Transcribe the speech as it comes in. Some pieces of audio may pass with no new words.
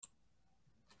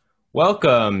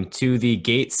Welcome to the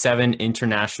Gate 7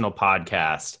 International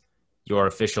Podcast, your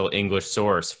official English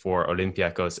source for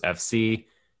Olympiacos FC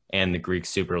and the Greek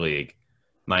Super League.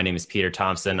 My name is Peter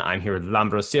Thompson. I'm here with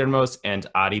Lambros Sirmos and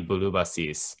Ari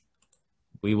Bouloubasis.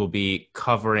 We will be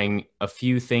covering a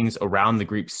few things around the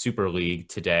Greek Super League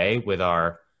today with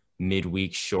our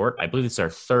midweek short. I believe it's our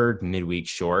third midweek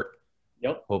short.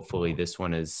 Yep. Hopefully this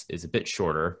one is a bit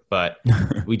shorter, but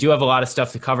we do have a lot of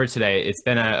stuff to cover today. It's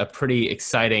been a pretty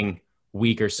exciting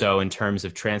week or so in terms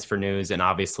of transfer news, and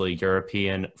obviously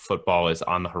European football is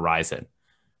on the horizon.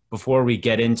 Before we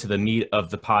get into the meat of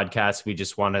the podcast, we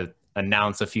just want to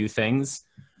announce a few things.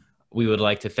 We would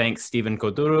like to thank Stephen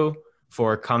Koduru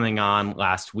for coming on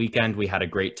last weekend. We had a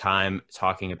great time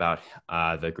talking about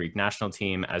the Greek national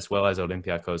team as well as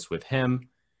Olympiacos with him.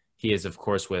 He is, of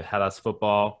course, with Hellas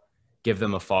Football. Give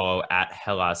them a follow at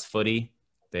Hellas Footy.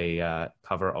 They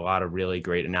cover a lot of really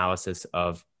great analysis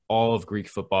of all of Greek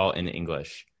football in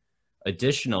English.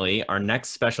 Additionally, our next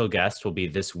special guest will be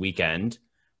this weekend.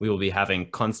 We will be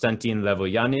having Konstantin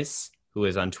Levoyanis, who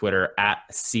is on Twitter at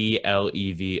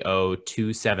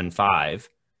CLEVO275.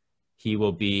 He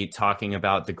will be talking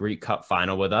about the Greek Cup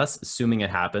final with us, assuming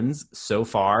it happens. So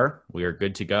far, we are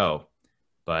good to go,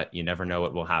 but you never know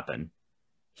what will happen.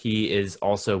 He is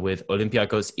also with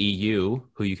Olympiacos EU,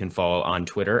 who you can follow on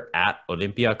Twitter at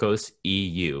Olympiacos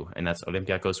EU, and that's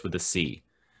Olympiacos with a C.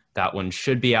 That one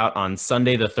should be out on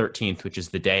Sunday the 13th, which is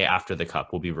the day after the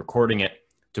Cup. We'll be recording it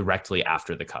directly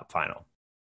after the Cup final.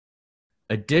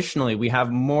 Additionally, we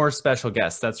have more special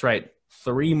guests. That's right,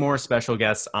 3 more special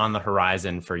guests on the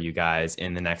horizon for you guys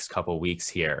in the next couple weeks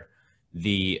here.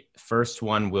 The first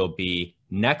one will be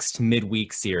next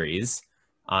midweek series.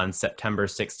 On September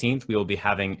 16th, we will be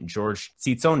having George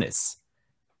Tsitsonis.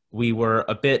 We were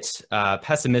a bit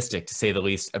pessimistic, to say the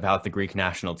least, about the Greek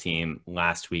national team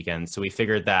last weekend. So we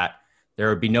figured that there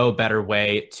would be no better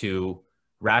way to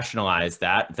rationalize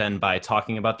that than by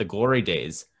talking about the glory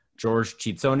days. George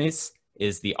Tsitsonis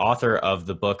is the author of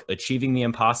the book Achieving the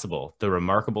Impossible, the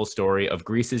remarkable story of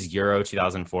Greece's Euro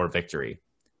 2004 victory.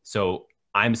 So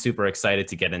I'm super excited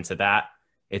to get into that.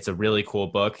 It's a really cool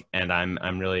book, and I'm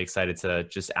really excited to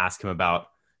just ask him about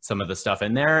some of the stuff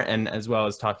in there, and as well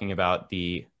as talking about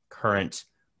the current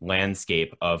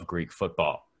landscape of Greek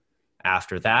football.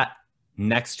 After that,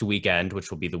 next weekend,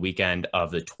 which will be the weekend of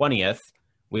the 20th,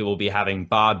 we will be having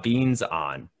Bob Beans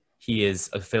on. He is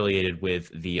affiliated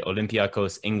with the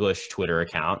Olympiacos English Twitter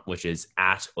account, which is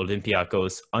at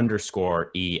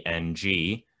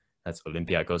Olympiacos_ENG. That's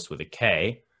Olympiacos with a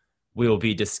K. We will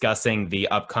be discussing the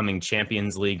upcoming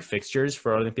Champions League fixtures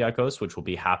for Olympiacos, which will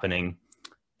be happening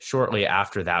shortly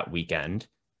after that weekend.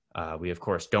 We, of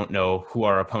course, don't know who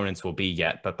our opponents will be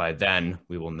yet, but by then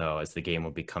we will know as the game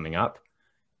will be coming up.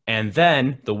 And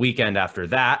then the weekend after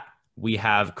that, we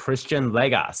have Christian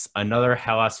Legas, another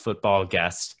Hellas football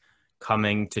guest,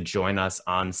 coming to join us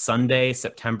on Sunday,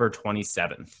 September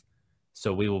 27th.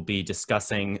 So we will be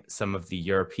discussing some of the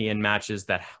European matches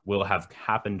that will have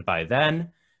happened by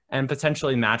then, and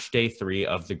potentially match day 3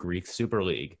 of the Greek Super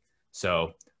League.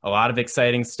 So a lot of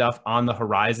exciting stuff on the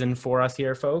horizon for us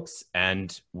here, folks,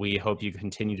 and we hope you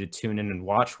continue to tune in and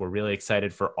watch. We're really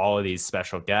excited for all of these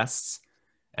special guests,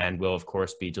 and we'll, of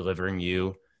course, be delivering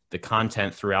you the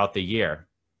content throughout the year.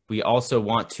 We also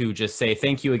want to just say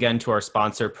thank you again to our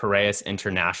sponsor, Piraeus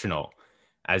International.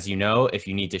 As you know, if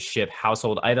you need to ship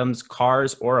household items,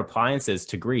 cars, or appliances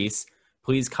to Greece,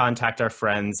 please contact our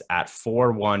friends at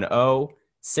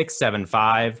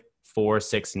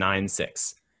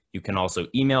 410-675-4696. You can also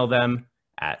email them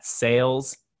at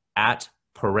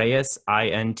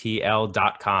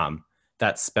sales@piraeusintl.com.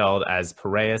 That's spelled as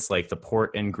Piraeus, like the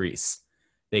port in Greece.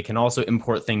 They can also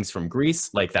import things from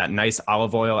Greece, like that nice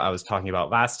olive oil I was talking about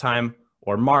last time,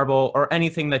 or marble, or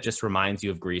anything that just reminds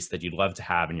you of Greece that you'd love to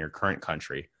have in your current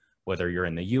country, whether you're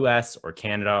in the US or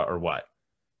Canada or what.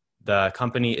 The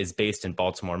company is based in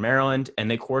Baltimore, Maryland, and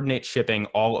they coordinate shipping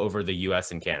all over the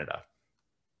US and Canada.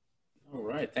 All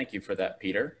right. Thank you for that,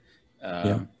 Peter.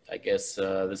 Yeah. I guess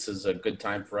this is a good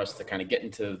time for us to kind of get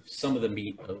into some of the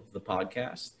meat of the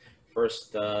podcast.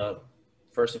 First and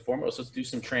foremost, let's do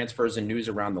some transfers and news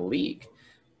around the league.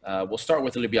 We'll start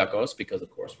with Olympiacos because, of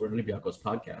course, we're an Olympiacos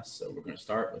podcast, so we're going to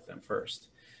start with them first.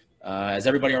 As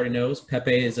everybody already knows,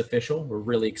 Pepe is official. We're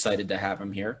really excited to have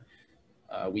him here.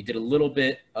 We did a little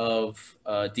bit of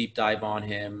a deep dive on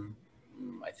him.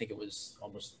 I think it was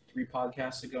almost 3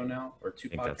 podcasts ago now, or 2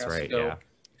 podcasts ago.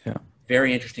 Yeah.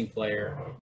 Very interesting player.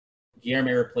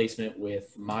 Guilherme replacement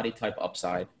with Mahdi type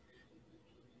upside.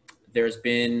 There's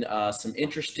been some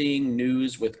interesting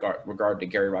news with regard to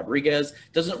Gary Rodriguez.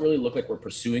 Doesn't really look like we're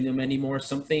pursuing him anymore.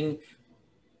 Something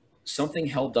something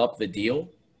held up the deal.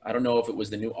 I don't know if it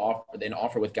was an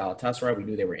offer with Galatasaray. We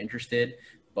knew they were interested,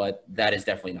 but that is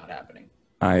definitely not happening.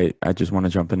 I just want to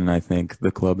jump in, and I think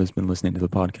the club has been listening to the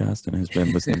podcast and has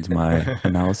been listening to my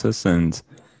analysis, and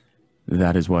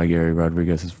that is why Gary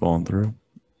Rodriguez has fallen through.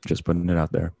 Just putting it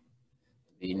out there.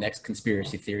 The next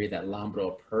conspiracy theory that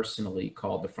Lambro personally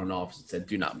called the front office and said,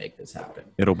 do not make this happen.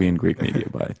 It'll be in Greek media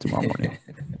by tomorrow morning.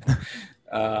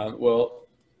 Well,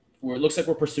 it looks like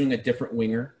we're pursuing a different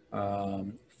winger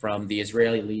from the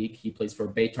Israeli league. He plays for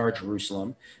Beitar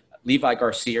Jerusalem. Levi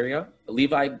Garcia,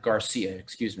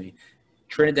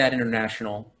 Trinidad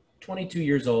international, 22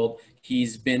 years old.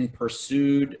 He's been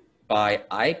pursued by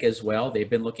Ike as well. They've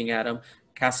been looking at him.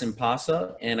 Kasim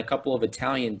Pasa and a couple of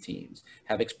Italian teams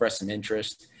have expressed some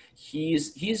interest.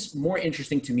 He's more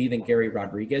interesting to me than Gary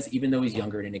Rodriguez, even though he's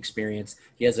younger and inexperienced.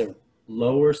 He has a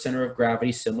lower center of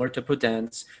gravity, similar to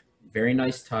Podence. Very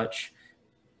nice touch.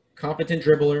 Competent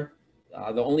dribbler.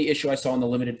 The only issue I saw in the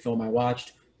limited film I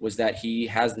watched was that he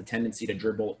has the tendency to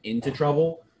dribble into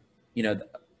trouble. You know,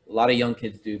 a lot of young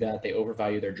kids do that. They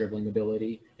overvalue their dribbling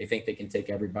ability. They think they can take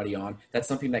everybody on. That's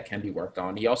something that can be worked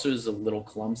on. He also is a little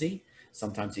clumsy.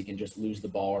 Sometimes he can just lose the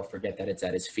ball or forget that it's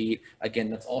at his feet. Again,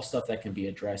 that's all stuff that can be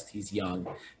addressed. He's young.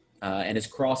 And his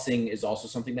crossing is also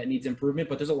something that needs improvement,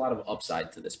 but there's a lot of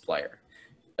upside to this player.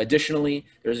 Additionally,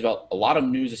 there's about a lot of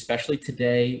news, especially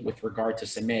today, with regard to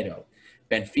Semedo.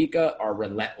 Benfica are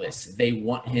relentless. They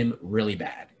want him really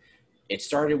bad. It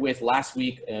started with last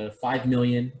week, $5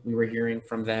 million we were hearing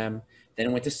from them. Then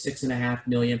it went to $6.5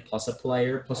 million plus a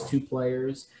player, plus two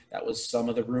players. That was some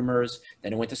of the rumors.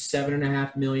 Then it went to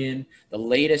 $7.5 million. The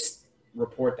latest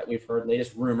report that we've heard,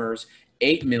 latest rumors,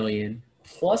 $8 million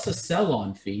plus a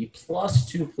sell-on fee plus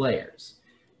two players.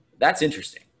 That's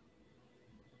interesting.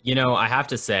 You know, I have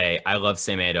to say, I love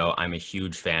Semedo. I'm a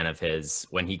huge fan of his.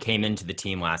 When he came into the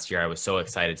team last year, I was so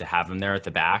excited to have him there at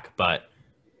the back, but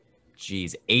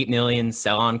geez, $8 million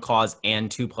sell-on clause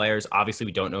and two players. Obviously,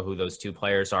 we don't know who those two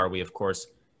players are. We, of course,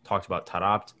 talked about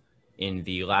Tarabt in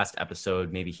the last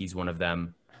episode. Maybe he's one of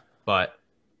them. But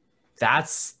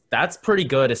that's pretty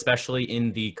good, especially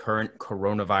in the current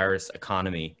coronavirus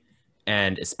economy.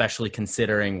 And especially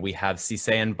considering we have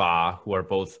Cisse and Ba, who are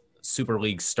both Super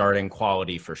League starting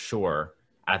quality for sure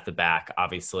at the back.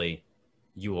 Obviously,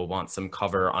 you will want some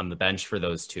cover on the bench for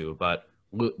those two. But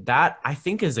that, I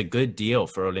think, is a good deal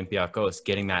for Olympiacos,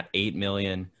 getting that $8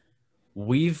 million.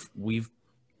 We've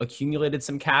accumulated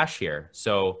some cash here,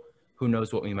 so who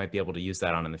knows what we might be able to use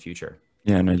that on in the future.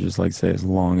 Yeah, and I just like to say, as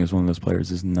long as one of those players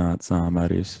is not Sam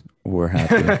Aris, we're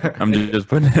happy. I'm just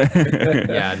putting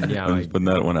I'm just putting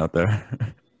that one out there.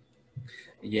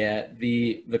 Yeah,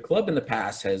 the club in the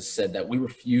past has said that we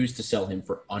refuse to sell him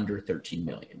for under $13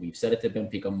 million. We've said it to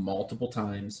Benfica multiple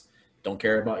times. Don't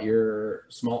care about your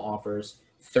small offers.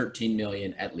 $13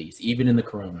 million at least, even in the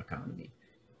Corona economy.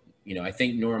 You know, I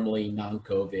think normally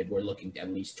non-COVID, we're looking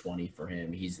at least 20 for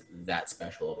him. He's that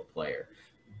special of a player.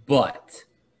 But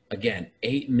again,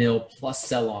 $8 million plus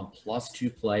sell-on plus two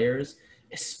players,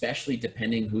 especially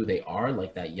depending who they are,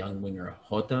 like that young winger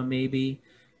Jota maybe.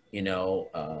 You know,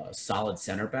 solid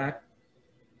center back.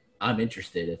 I'm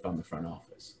interested if I'm the front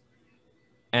office.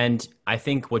 And I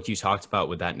think what you talked about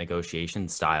with that negotiation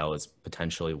style is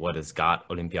potentially what has got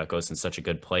Olympiacos in such a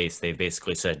good place. They've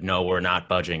basically said, no, we're not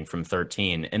budging from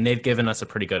 13. And they've given us a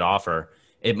pretty good offer.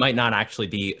 It might not actually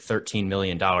be $13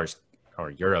 million or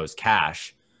euros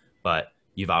cash, but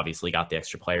you've obviously got the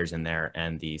extra players in there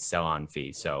and the sell-on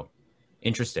fee. So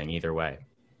interesting either way.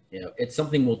 Yeah, it's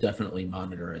something we'll definitely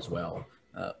monitor as well.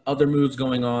 Other moves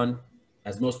going on,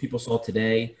 as most people saw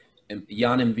today,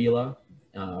 Yann M'Vila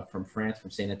from France,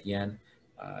 from Saint Etienne,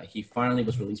 he finally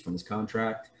was released from his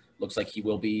contract. Looks like he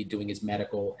will be doing his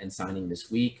medical and signing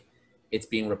this week. It's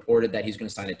being reported that he's going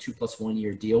to sign a 2+1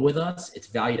 year deal with us. It's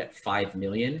valued at $5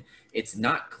 million. It's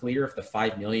not clear if the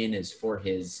 $5 million is for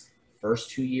his first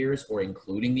 2 years or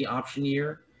including the option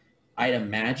year. I'd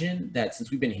imagine that since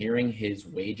we've been hearing his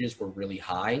wages were really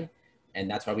high,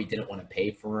 and that's why we didn't want to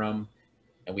pay for him,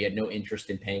 and we had no interest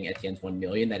in paying Etienne's $1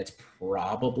 million, that it's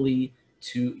probably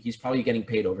he's probably getting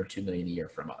paid over $2 million a year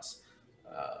from us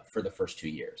for the first 2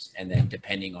 years. And then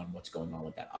depending on what's going on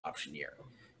with that option year.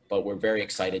 But we're very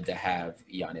excited to have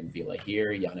Yann M'Vila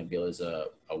here. Yann M'Vila is a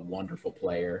wonderful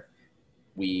player.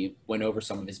 We went over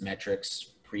some of his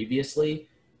metrics previously.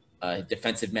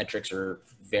 Defensive metrics are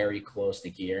very close to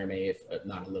Guilherme, if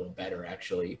not a little better,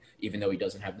 actually, even though he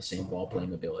doesn't have the same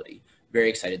ball-playing ability. Very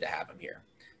excited to have him here.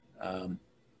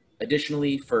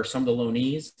 Additionally, for some of the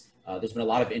loanees, there's been a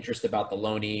lot of interest about the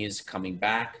loanees coming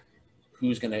back.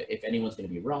 If anyone's going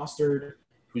to be rostered,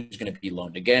 who's going to be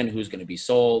loaned again, who's going to be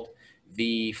sold.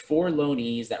 The 4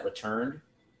 loanees that returned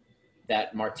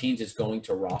that Martins is going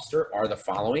to roster are the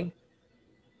following.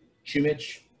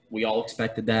 Chumich, we all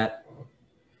expected that.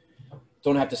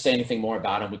 Don't have to say anything more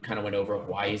about him. We kind of went over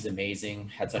why he's amazing,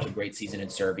 had such a great season in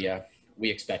Serbia. We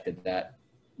expected that.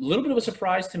 A little bit of a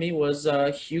surprise to me was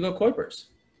Hugo Kuipers.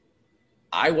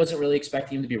 I wasn't really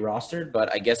expecting him to be rostered,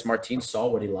 but I guess Martins saw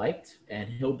what he liked, and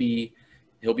he'll be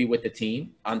with the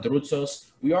team.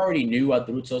 Andrutsos, we already knew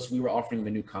Andrutsos. We were offering him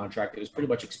a new contract. It was pretty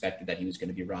much expected that he was going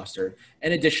to be rostered.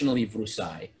 And additionally,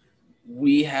 Vrusai.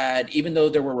 We had, even though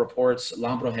there were reports,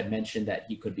 Lambro had mentioned that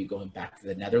he could be going back to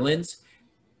the Netherlands.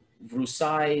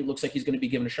 Vrusai looks like he's going to be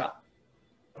given a shot.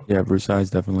 Yeah, Vrusai is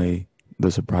definitely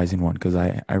the surprising one because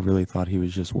I really thought he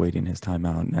was just waiting his time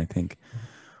out. And I think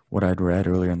what I'd read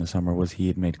earlier in the summer was he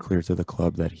had made clear to the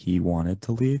club that he wanted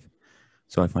to leave.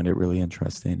 So I find it really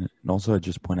interesting. And also I'd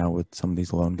just point out with some of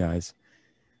these loan guys,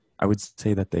 I would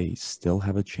say that they still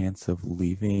have a chance of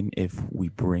leaving if we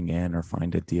bring in or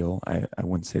find a deal. I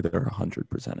wouldn't say they're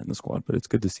 100% in the squad, but it's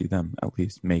good to see them at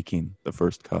least making the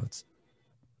first cuts.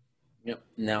 Yep.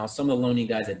 Now, some of the loaning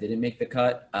guys that didn't make the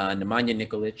cut, Nemanja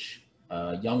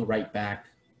Nikolic, young right back,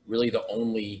 really the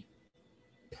only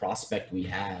prospect we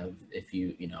have, if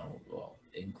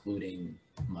including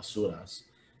Masuras.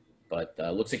 But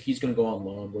looks like he's going to go on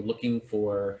loan. We're looking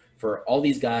for all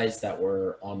these guys that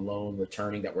were on loan,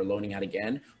 returning, that we're loaning out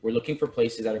again. We're looking for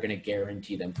places that are going to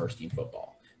guarantee them first-team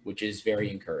football, which is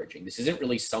very encouraging. This isn't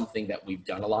really something that we've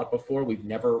done a lot before. We've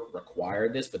never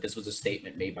required this, but this was a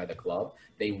statement made by the club.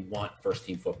 They want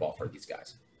first-team football for these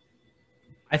guys.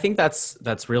 I think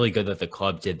that's really good that the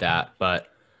club did that. But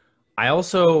I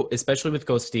also, especially with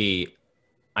Kosti,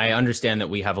 I understand that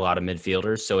we have a lot of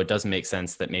midfielders, so it doesn't make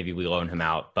sense that maybe we loan him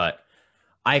out. But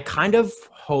I kind of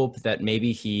hope that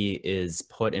maybe he is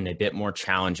put in a bit more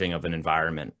challenging of an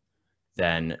environment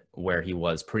than where he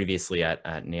was previously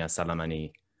at Nia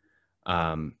Salamani.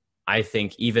 I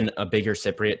think even a bigger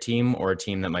Cypriot team or a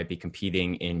team that might be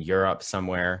competing in Europe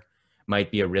somewhere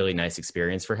might be a really nice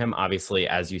experience for him. Obviously,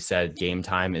 as you said, game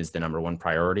time is the number one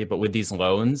priority. But with these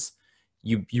loans,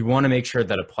 you want to make sure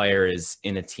that a player is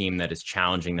in a team that is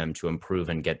challenging them to improve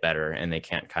and get better, and they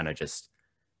can't kind of just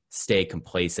stay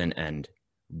complacent and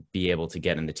be able to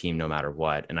get in the team no matter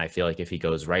what. And I feel like if he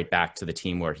goes right back to the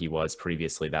team where he was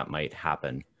previously, that might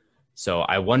happen. So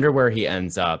I wonder where he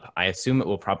ends up. I assume it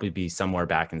will probably be somewhere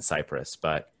back in Cyprus,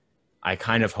 but I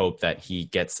kind of hope that he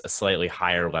gets a slightly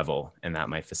higher level, and that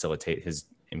might facilitate his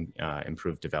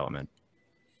improved development.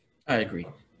 I agree.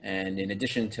 And in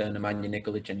addition to Nemanja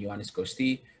Nikolic and Ioannis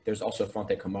Kosti, there's also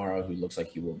Fonte Camara, who looks like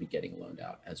he will be getting loaned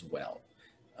out as well.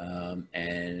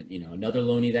 And, another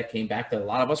loanee that came back that a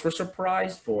lot of us were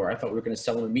surprised for, I thought we were going to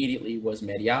sell him immediately, was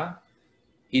Meria.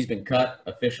 He's been cut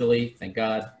officially, thank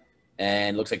God.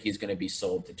 And looks like he's going to be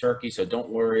sold to Turkey. So don't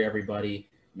worry, everybody.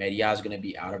 Meria is going to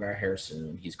be out of our hair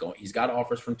soon. He's got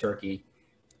offers from Turkey.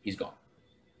 He's gone.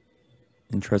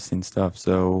 Interesting stuff.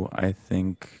 So I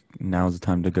think now's the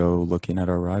time to go looking at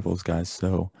our rivals, guys.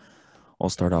 So I'll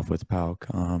start off with PAOK.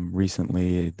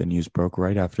 Recently, the news broke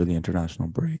right after the international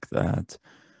break that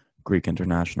Greek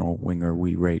international winger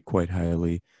we rate quite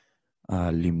highly,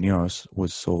 Limnios,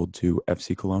 was sold to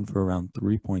FC Cologne for around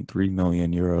 3.3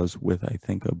 million euros with,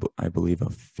 I believe, a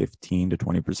 15 to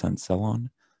 20% sell-on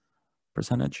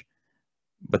percentage.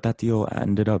 But that deal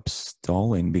ended up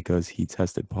stalling because he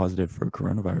tested positive for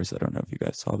coronavirus. I don't know if you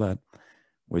guys saw that,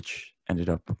 which ended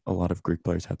up a lot of Greek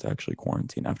players had to actually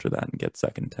quarantine after that and get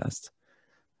second tests.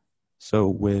 So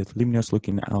with Limnios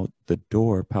looking out the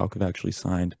door, PAOK have actually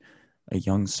signed a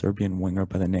young Serbian winger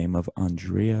by the name of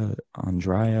Andrija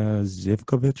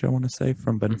Zivkovic, I want to say,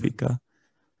 from Benfica.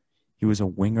 He was a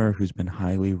winger who's been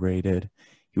highly rated.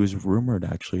 He was rumored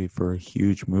actually for a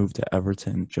huge move to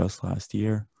Everton just last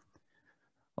year.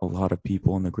 A lot of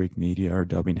people in the Greek media are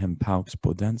dubbing him PAOK's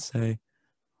Podense.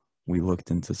 We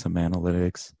looked into some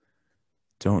analytics.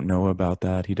 Don't know about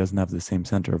that. He doesn't have the same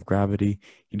center of gravity.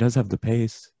 He does have the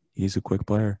pace. He's a quick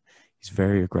player. He's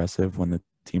very aggressive when the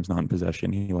team's not in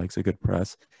possession. He likes a good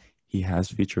press. He has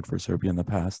featured for Serbia in the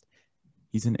past.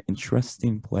 He's an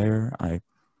interesting player.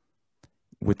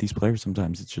 With these players,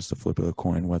 sometimes it's just a flip of the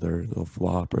coin whether they'll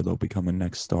flop or they'll become a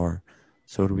next star.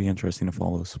 So it'll be interesting to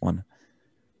follow this one.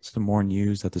 Some more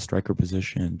news at the striker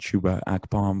position. Chuba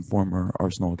Akpom, former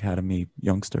Arsenal Academy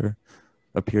youngster,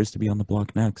 appears to be on the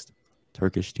block next.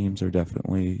 Turkish teams are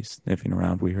definitely sniffing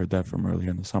around. We heard that from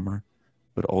earlier in the summer,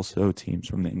 but also teams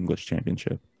from the English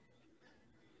Championship.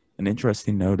 An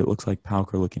interesting note, it looks like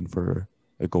PAOK are looking for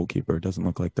a goalkeeper. It doesn't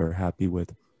look like they're happy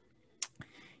with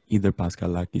either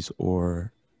Paskalakis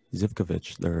or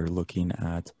Zivkovic. They're looking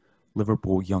at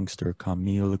Liverpool youngster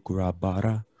Kamil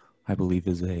Grabara, I believe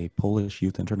is a Polish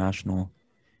youth international.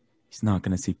 He's not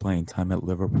going to see playing time at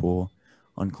Liverpool.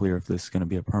 Unclear if this is going to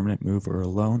be a permanent move or a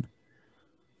loan.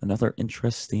 Another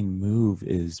interesting move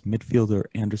is midfielder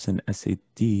Anderson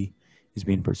SAD is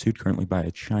being pursued currently by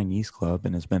a Chinese club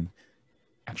and has been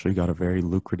actually got a very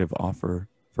lucrative offer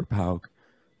for PAOK.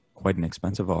 Quite an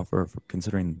expensive offer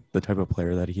considering the type of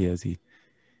player that he is.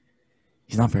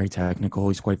 He's not very technical.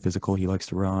 He's quite physical. He likes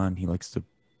to run. He likes to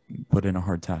put in a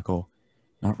hard tackle.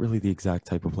 Not really the exact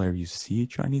type of player you see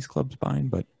Chinese clubs buying,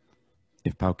 but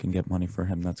if PAOK can get money for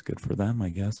him, that's good for them, I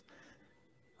guess.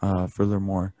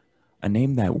 Furthermore, a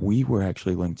name that we were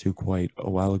actually linked to quite a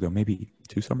while ago, maybe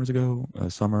 2 summers ago,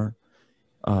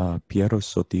 Piero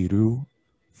Sotiru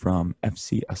from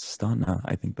FC Astana,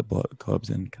 I think the club's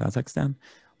in Kazakhstan.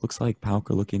 Looks like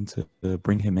PAOK are looking to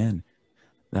bring him in.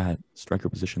 That striker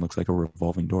position looks like a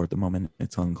revolving door at the moment.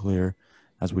 It's unclear.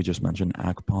 As we just mentioned,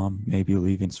 Akpom may be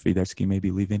leaving, Sviderski may be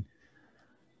leaving.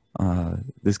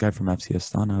 This guy from FC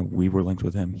Astana, we were linked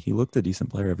with him. He looked a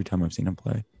decent player every time I've seen him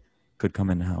play. Could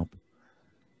come in and help.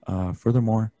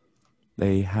 Furthermore,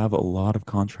 they have a lot of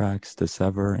contracts to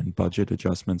sever and budget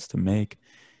adjustments to make.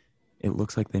 It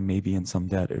looks like they may be in some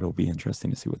debt. It'll be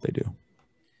interesting to see what they do.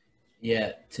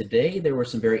 Yeah, today there were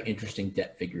some very interesting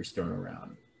debt figures thrown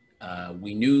around.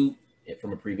 We knew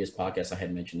from a previous podcast I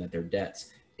had mentioned that their debts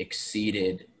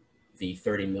exceeded the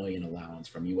 30 million allowance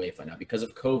from UEFA. Now, because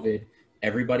of COVID,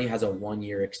 everybody has a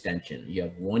 1-year extension. You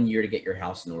have 1 year to get your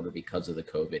house in order because of the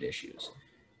COVID issues.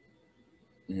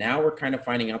 Now we're kind of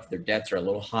finding out that their debts are a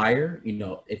little higher. You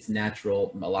know, it's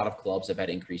natural. A lot of clubs have had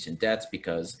increase in debts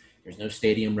because there's no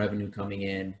stadium revenue coming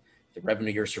in. The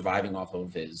revenue you're surviving off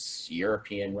of is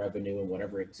European revenue and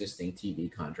whatever existing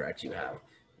TV contracts you have.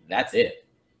 That's it.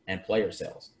 And player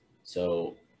sales.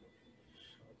 So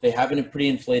they have a pretty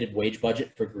inflated wage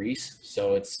budget for Greece.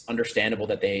 So it's understandable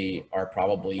that they are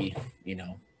probably, you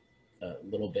know, a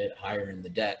little bit higher in the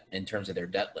debt in terms of their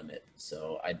debt limit.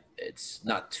 So it's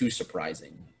not too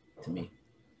surprising to me.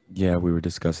 Yeah, we were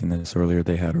discussing this earlier.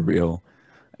 They had a real,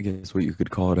 I guess what you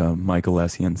could call it, a Michael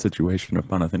Essien situation of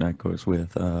Panathinaikos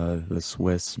with the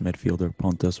Swiss midfielder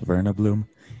Pontus Verneblum.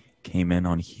 Came in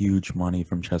on huge money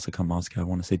from CSKA Moscow, I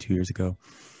want to say 2 years ago.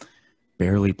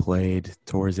 Barely played,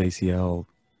 tore his ACL,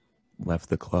 left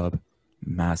the club.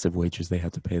 Massive wages they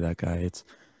had to pay that guy.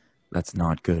 That's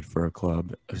not good for a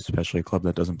club, especially a club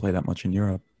that doesn't play that much in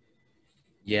Europe.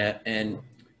 Yeah, and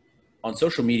on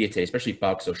social media today, especially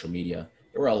PAOK social media,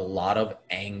 there were a lot of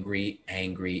angry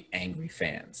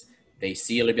fans. They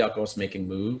see Olympiacos making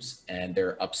moves, and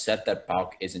they're upset that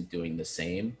PAOK isn't doing the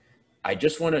same. I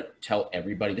just want to tell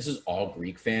everybody, this is all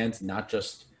Greek fans, not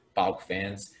just PAOK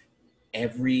fans.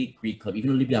 Every Greek club,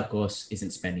 even Olympiacos,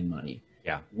 isn't spending money.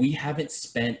 Yeah. We haven't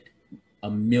spent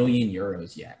 €1 million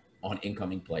yet on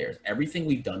incoming players. Everything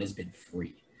we've done has been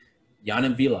free.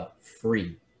 Jan Villa,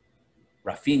 free.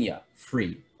 Rafinha,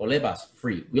 free. Olebas,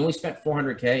 free. We only spent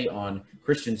 $400K on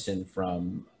Christensen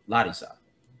from Larissa.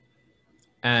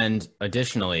 And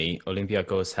additionally,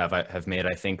 Olympiacos have made,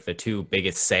 I think, the 2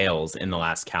 biggest sales in the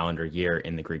last calendar year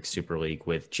in the Greek Super League,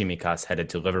 with Tsimikas headed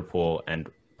to Liverpool and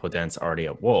Podence already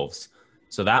at Wolves.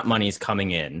 So that money's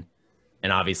coming in.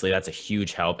 And obviously that's a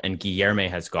huge help. And Guilherme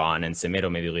has gone and Semedo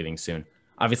may be leaving soon.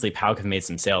 Obviously PAOK have made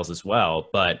some sales as well,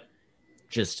 but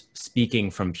just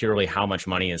speaking from purely how much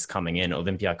money is coming in,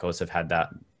 Olympiacos have had that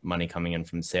money coming in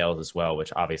from sales as well,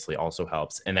 which obviously also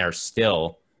helps. And they're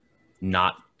still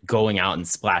not going out and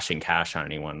splashing cash on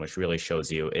anyone, which really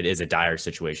shows you it is a dire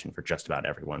situation for just about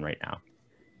everyone right now.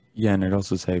 Yeah, and I'd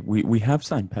also say we have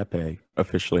signed Pepe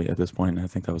officially at this point. I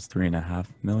think that was $3.5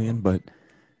 million, but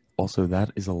also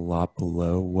that is a lot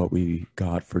below what we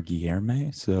got for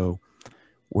Guilherme. So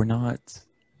we're not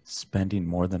spending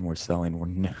more than we're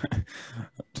selling.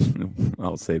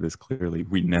 I'll say this clearly.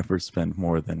 We never spend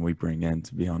more than we bring in,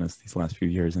 to be honest, these last few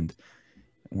years. And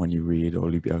when you read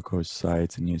Olympiacos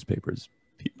sites and newspapers,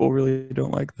 people really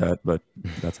don't like that, but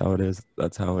that's how it is.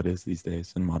 That's how it is these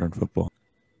days in modern football.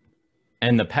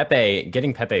 And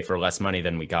getting Pepe for less money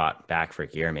than we got back for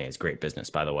Guilherme is great business,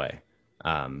 by the way.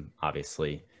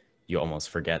 Obviously, you almost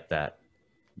forget that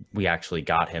we actually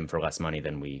got him for less money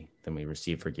than we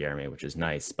received for Guilherme, which is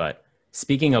nice. But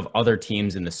speaking of other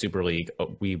teams in the Super League,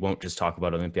 we won't just talk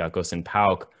about Olympiacos and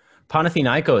PAOK.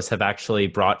 Panathinaikos have actually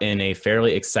brought in a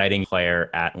fairly exciting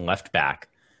player at left back.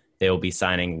 They will be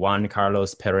signing Juan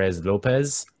Carlos Perez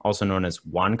Lopez, also known as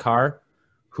Juancar,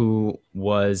 who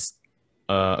was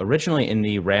originally in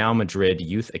the Real Madrid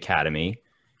Youth Academy.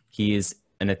 He's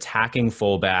an attacking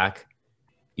fullback.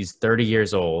 He's 30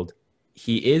 years old.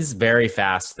 He is very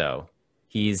fast, though.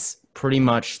 He's pretty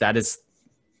much, that is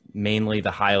mainly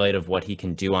the highlight of what he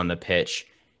can do on the pitch.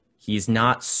 He's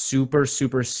not super,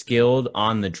 super skilled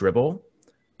on the dribble,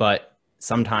 but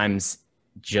sometimes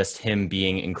just him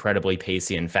being incredibly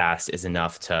pacey and fast is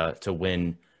enough to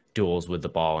win duels with the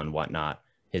ball and whatnot.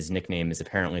 His nickname is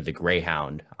apparently the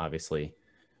Greyhound, obviously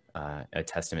a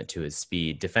testament to his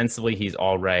speed. Defensively, he's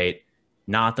all right.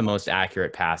 Not the most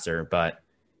accurate passer, but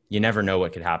you never know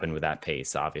what could happen with that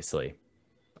pace, obviously.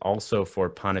 Also for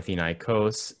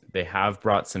Panathinaikos, they have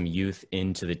brought some youth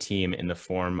into the team in the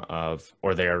form of,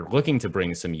 or they're looking to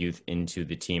bring some youth into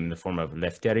the team in the form of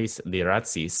Lefteris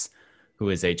Liratsis, who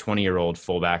is a 20-year-old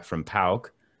fullback from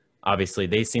PAOK. Obviously,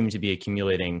 they seem to be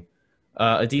accumulating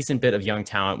a decent bit of young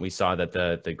talent. We saw that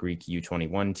the Greek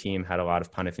U21 team had a lot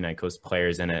of Panathinaikos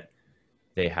players in it.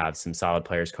 They have some solid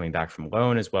players coming back from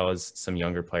loan, as well as some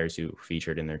younger players who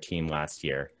featured in their team last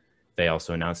year. They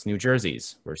also announced new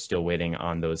jerseys. We're still waiting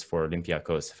on those for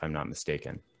Olympiacos, if I'm not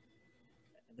mistaken.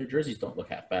 Their jerseys don't look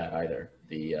half bad either.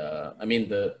 The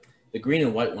green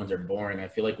and white ones are boring. I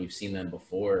feel like we've seen them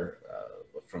before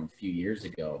from a few years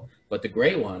ago. But the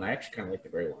gray one, I actually kind of like the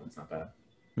gray one. It's not bad.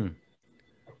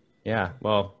 Yeah,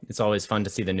 well, it's always fun to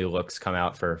see the new looks come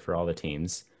out for all the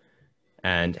teams.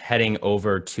 And heading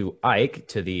over to Ike,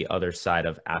 to the other side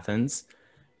of Athens,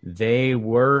 they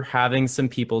were having some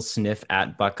people sniff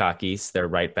at Bakakis, their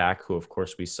right back, who, of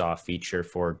course, we saw feature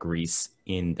for Greece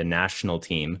in the national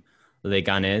team.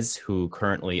 Leganes, who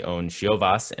currently own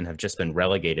Giovas and have just been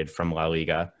relegated from La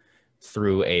Liga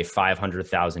through a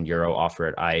 500,000 euro offer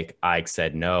at Ike. Ike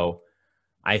said no.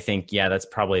 I think, yeah, that's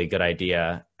probably a good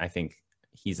idea. I think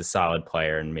he's a solid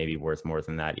player and maybe worth more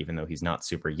than that, even though he's not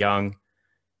super young.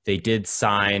 They did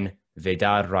sign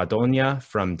Vedar Radonia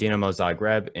from Dinamo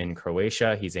Zagreb in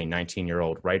Croatia. He's a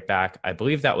 19-year-old right back. I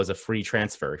believe that was a free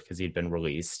transfer because he'd been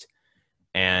released.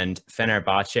 And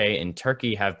Fenerbahce in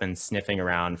Turkey have been sniffing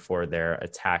around for their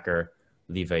attacker,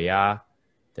 Livea.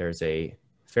 There's a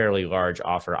fairly large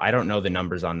offer. I don't know the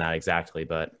numbers on that exactly,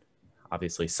 but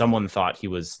obviously someone thought he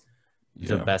was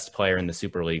the best player in the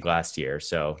Super League last year.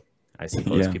 So I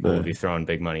suppose people will be throwing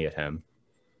big money at him.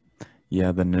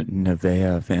 Yeah, the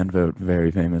Nevea fan vote,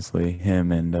 very famously,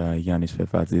 him and Yannis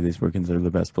Fefati, these were considered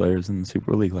the best players in the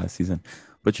Super League last season.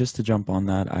 But just to jump on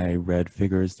that, I read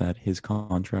figures that his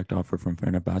contract offer from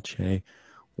Fenerbahce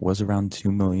was around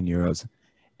 2 million euros.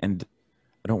 And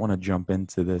I don't want to jump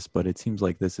into this, but it seems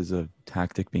like this is a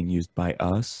tactic being used by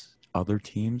us, other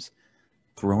teams,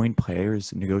 throwing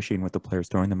players, negotiating with the players,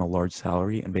 throwing them a large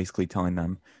salary and basically telling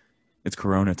them it's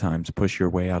Corona times, push your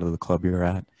way out of the club you're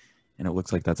at. And it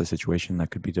looks like that's a situation that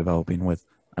could be developing with,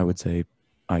 I would say,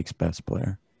 Ike's best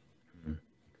player.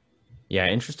 Yeah,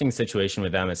 interesting situation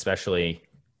with them, especially,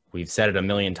 we've said it a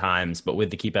million times, but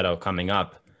with the Keepedo coming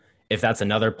up, if that's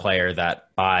another player that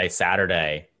by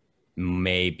Saturday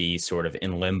may be sort of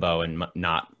in limbo and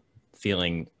not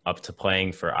feeling up to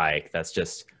playing for Ike, that's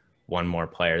just one more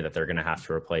player that they're going to have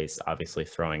to replace, obviously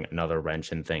throwing another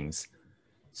wrench in things.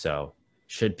 So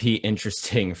should be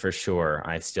interesting for sure.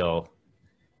 I still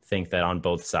think that on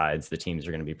both sides, the teams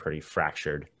are going to be pretty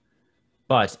fractured.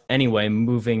 But anyway,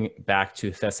 moving back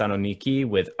to Thessaloniki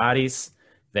with Aris,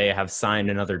 they have signed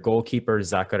another goalkeeper,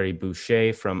 Zachary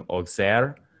Boucher from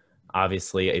Auxerre.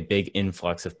 Obviously, a big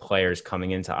influx of players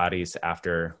coming into Aris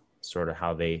after sort of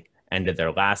how they ended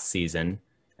their last season.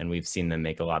 And we've seen them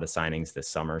make a lot of signings this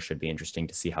summer. Should be interesting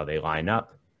to see how they line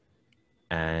up.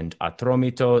 And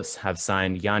Atromitos have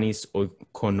signed Yanis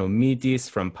Okonomidis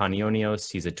from Panionios.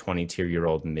 He's a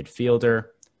 22-year-old midfielder.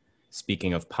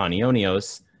 Speaking of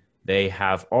Panionios, they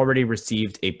have already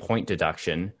received a point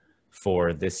deduction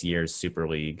for this year's Super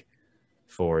League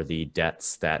for the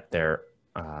debts that their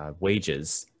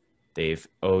wages. They've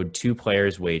owed 2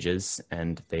 players wages,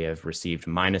 and they have received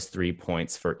 -3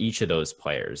 points for each of those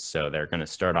players. So they're going to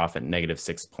start off at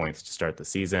 -6 points to start the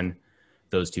season.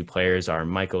 Those 2 players are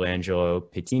Michelangelo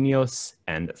Petinios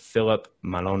and Filip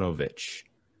Malonovic.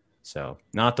 So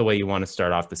not the way you want to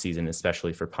start off the season,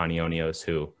 especially for Panionios,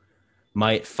 who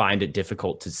might find it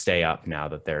difficult to stay up now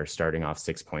that they're starting off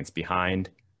 6 points behind.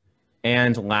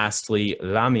 And lastly,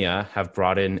 Lamia have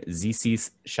brought in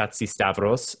Zisis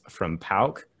Chatzistavros from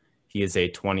PAOK. He is a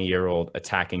 20-year-old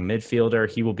attacking midfielder.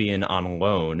 He will be in on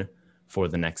loan for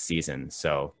the next season.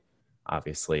 So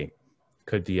obviously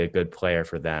could be a good player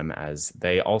for them as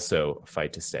they also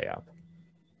fight to stay up.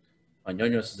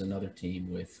 Panionios is another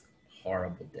team with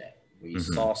horrible debt. We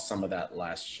saw some of that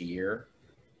last year.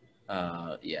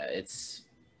 It's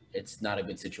not a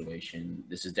good situation.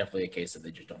 This is definitely a case that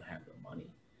they just don't have the money.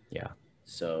 Yeah.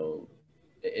 So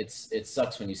it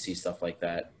sucks when you see stuff like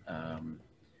that.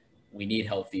 We need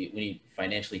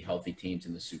financially healthy teams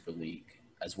in the Super League,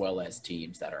 as well as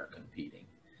teams that are competing.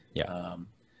 Yeah.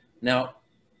 Now,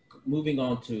 moving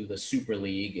on to the Super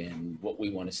League and what we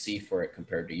want to see for it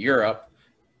compared to Europe,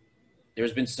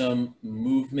 there's been some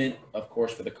movement, of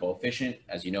course, for the coefficient.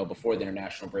 As you know, before the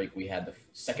international break, we had the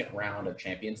second round of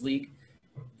Champions League,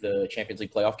 the Champions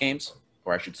League playoff games,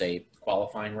 or I should say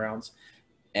qualifying rounds.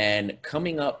 And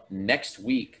coming up next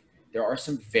week, there are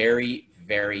some very,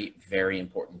 very, very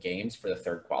important games for the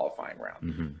third qualifying round.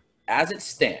 Mm-hmm. As it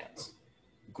stands,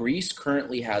 Greece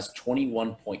currently has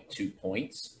 21.2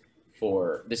 points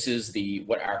for, this is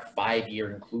what our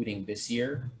 5-year, including this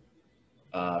year,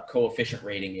 coefficient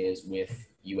rating is with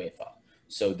UEFA.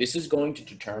 So this is going to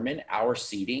determine our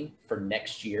seeding for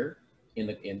next year in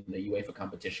the UEFA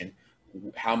competition,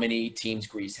 how many teams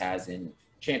Greece has in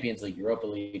Champions League, Europa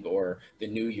League, or the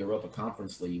new Europa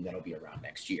Conference League that'll be around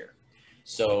next year.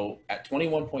 So at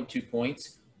 21.2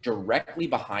 points, directly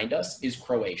behind us is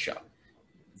Croatia.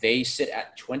 They sit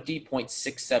at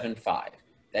 20.675.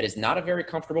 That is not a very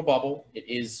comfortable bubble. It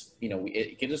is,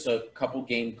 it gives us a couple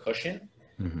game cushion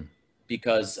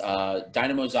because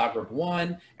Dynamo Zagreb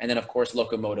won, and then of course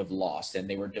Lokomotiv lost, and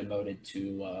they were demoted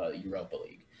to Europa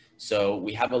League. So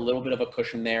we have a little bit of a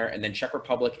cushion there, and then Czech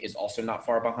Republic is also not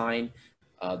far behind.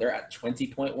 They're at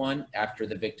 20.1 after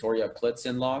the Victoria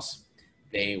Plitzen loss.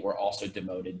 They were also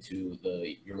demoted to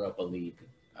the Europa League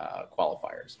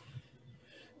qualifiers.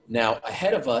 Now,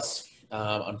 ahead of us,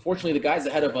 unfortunately, the guys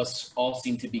ahead of us all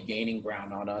seem to be gaining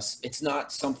ground on us. It's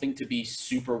not something to be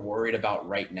super worried about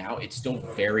right now. It's still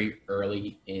very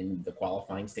early in the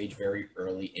qualifying stage, very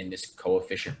early in this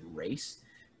coefficient race.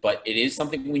 But it is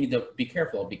something we need to be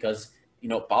careful of because,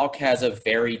 BALC has a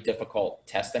very difficult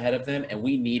test ahead of them, and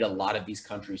we need a lot of these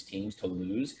countries' teams to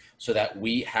lose so that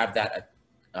we have that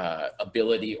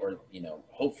ability or,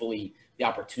 hopefully the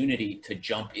opportunity to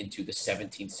jump into the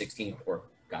 17th, 16th, or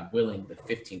God willing, the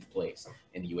 15th place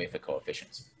in the UEFA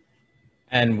coefficients.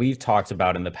 And we've talked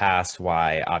about in the past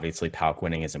why obviously PAOK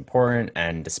winning is important.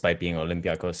 And despite being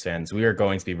Olympiacos fans, we are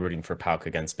going to be rooting for PAOK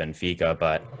against Benfica,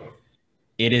 but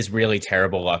it is really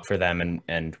terrible luck for them.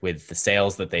 And with the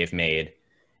sales that they've made,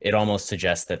 it almost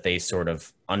suggests that they sort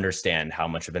of understand how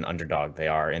much of an underdog they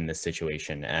are in this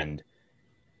situation. And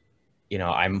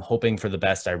I'm hoping for the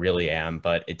best. I really am,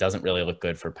 but it doesn't really look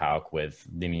good for PAOK with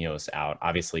Limios out.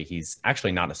 Obviously, he's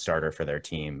actually not a starter for their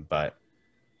team, but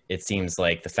it seems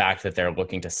like the fact that they're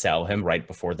looking to sell him right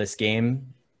before this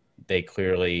game,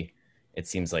 it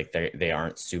seems like they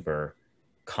aren't super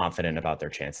confident about their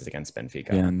chances against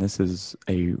Benfica. Yeah, and this is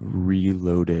a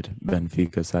reloaded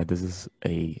Benfica side. This is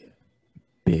a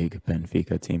big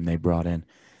Benfica team. They brought in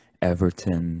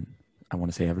Everton. I want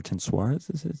to say Everton Suarez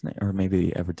is his name, or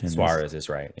maybe Everton. Suarez is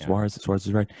right. Yeah. Suarez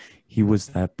is right. He was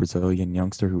that Brazilian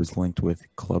youngster who was linked with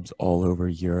clubs all over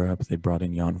Europe. They brought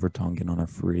in Jan Vertonghen on a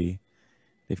free.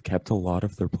 They've kept a lot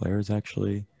of their players,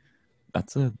 actually.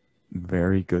 That's a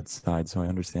very good side, so I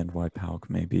understand why PAOK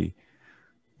may be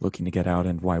looking to get out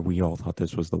and why we all thought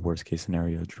this was the worst-case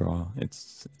scenario draw.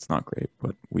 It's not great,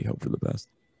 but we hope for the best.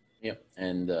 Yep,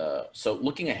 and so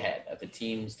looking ahead at the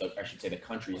teams, I should say the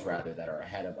countries, rather, that are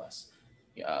ahead of us,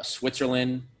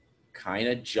 Switzerland kind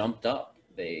of jumped up.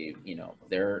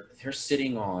 They're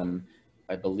sitting on,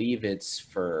 I believe it's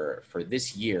for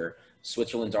this year,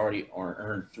 Switzerland's already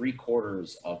earned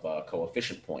 3/4 of a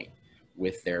coefficient point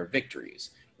with their victories.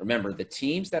 Remember, the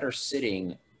teams that are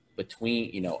sitting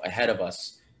between, ahead of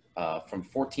us from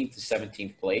 14th to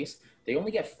 17th place, they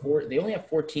only have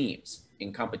 4 teams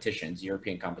in competitions,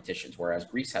 European competitions, whereas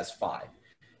Greece has 5.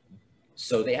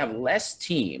 So they have less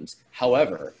teams.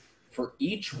 However, for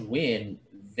each win,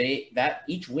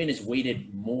 each win is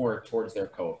weighted more towards their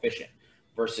coefficient.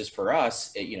 Versus for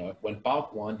us, when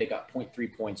PAOK won, they got 0.3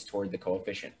 points toward the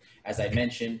coefficient. As I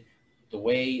mentioned, the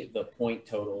way the point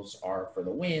totals are for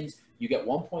the wins, you get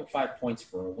 1.5 points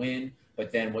for a win,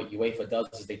 but then what UEFA does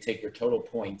is they take your total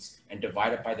points and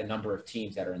divide it by the number of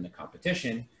teams that are in the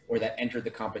competition or that entered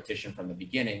the competition from the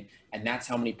beginning, and that's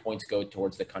how many points go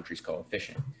towards the country's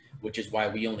coefficient, which is why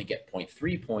we only get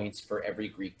 0.3 points for every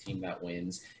Greek team that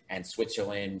wins, and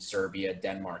Switzerland, Serbia,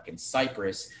 Denmark, and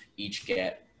Cyprus each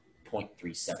get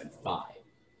 0.375.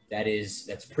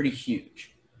 That's pretty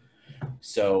huge.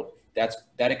 So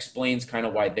that explains kind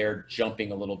of why they're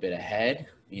jumping a little bit ahead.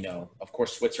 Of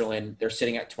course, Switzerland, they're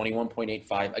sitting at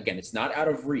 21.85. Again, it's not out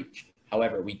of reach.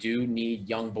 However, we do need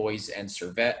Young Boys and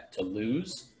Servette to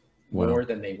lose more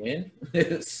than they win.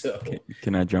 So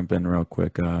can I jump in real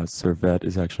quick? Servette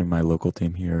is actually my local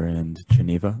team here in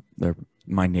Geneva.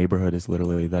 My neighborhood is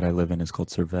literally that I live in is called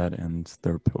Servette, and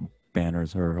their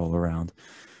banners are all around.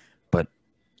 But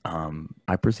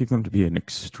I perceive them to be an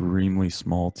extremely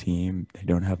small team. They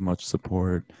don't have much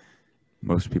support.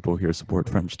 most people here support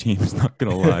French teams, not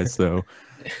going to lie. So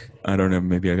I don't know.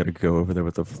 Maybe I got to go over there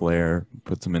with a flair,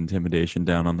 put some intimidation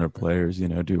down on their players,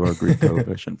 do our Greek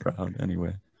coefficient proud.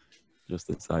 Anyway, just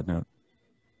a side note.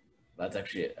 That's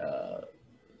actually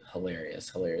hilarious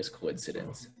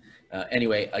coincidence.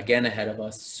 Anyway, again, ahead of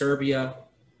us, Serbia,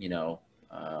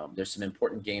 there's some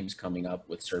important games coming up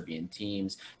with Serbian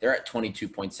teams. They're at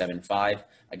 22.75.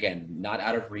 Again, not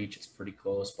out of reach. It's pretty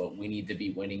close, but we need to be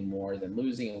winning more than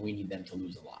losing, and we need them to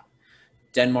lose a lot.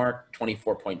 Denmark,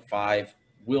 24.5.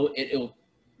 It'll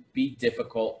be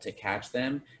difficult to catch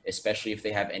them, especially if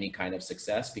they have any kind of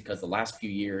success, because the last few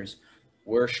years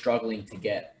we're struggling to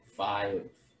get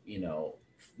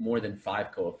more than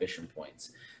 5 coefficient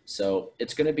points. So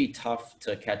it's going to be tough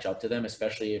to catch up to them,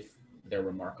 especially if they're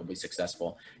remarkably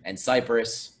successful. And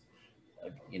Cyprus,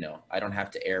 I don't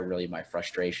have to air really my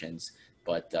frustrations,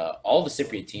 but all the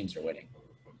Cypriot teams are winning.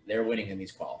 They're winning in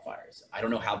these qualifiers. I don't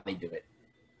know how they do it,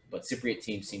 but Cypriot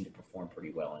teams seem to perform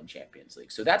pretty well in Champions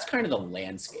League. So that's kind of the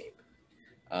landscape.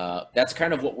 That's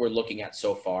kind of what we're looking at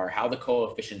so far, how the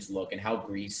coefficients look and how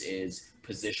Greece is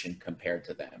positioned compared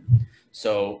to them.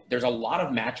 So there's a lot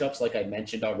of matchups, like I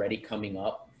mentioned already, coming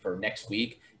up for next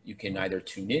week. You can either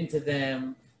tune into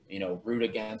them, root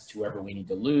against whoever we need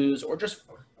to lose, or just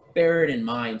bear it in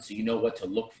mind so you know what to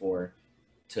look for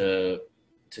to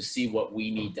see what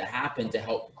we need to happen to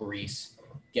help Greece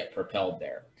get propelled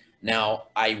there. Now,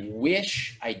 I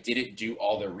wish I didn't do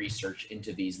all the research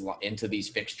into these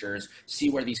fixtures, see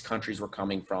where these countries were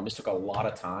coming from. This took a lot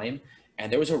of time,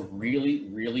 and there was a really,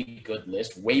 really good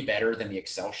list, way better than the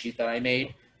Excel sheet that I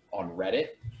made on Reddit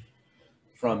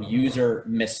from user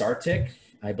Misartic.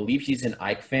 I believe he's an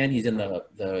Ike fan. He's in the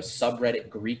subreddit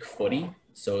Greek Footy.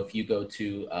 So if you go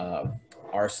to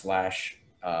r/r/Greek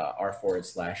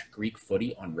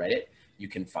Footy on Reddit, you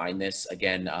can find this.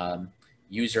 Again,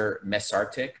 user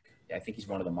Mesartic, I think he's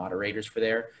one of the moderators for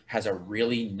there, has a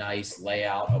really nice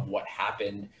layout of what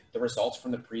happened, the results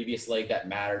from the previous leg that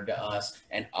mattered to us,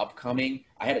 and upcoming.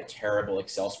 I had a terrible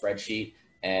Excel spreadsheet,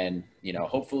 and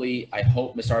hopefully, I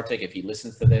hope Mesartic, if he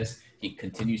listens to this, he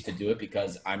continues to do it,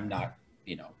 because I'm not,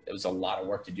 it was a lot of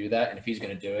work to do that, and if he's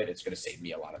going to do it, it's going to save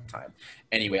me a lot of time.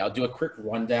 Anyway, I'll do a quick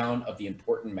rundown of the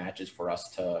important matches for us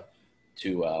to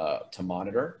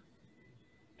monitor.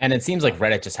 And it seems like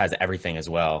Reddit just has everything as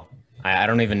well. I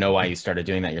don't even know why you started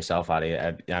doing that yourself, Adi.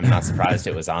 I'm not surprised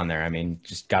it was on there. I mean,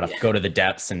 just got to go to the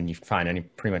depths and you find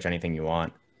pretty much anything you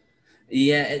want.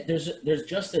 Yeah, there's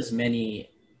just as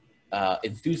many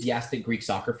enthusiastic Greek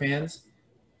soccer fans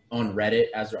on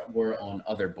Reddit as were on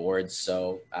other boards.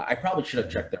 So I probably should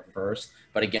have checked there first.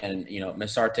 But again,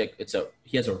 Mesartic,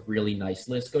 he has a really nice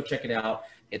list. Go check it out.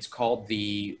 It's called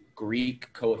the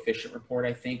Greek Coefficient Report,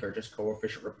 I think, or just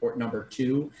Coefficient Report number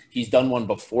 2. He's done one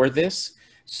before this.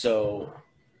 So,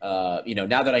 now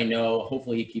that I know,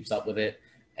 hopefully he keeps up with it.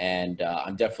 And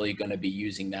I'm definitely going to be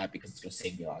using that because it's going to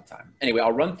save me a lot of time. Anyway,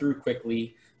 I'll run through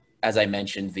quickly, as I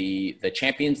mentioned, the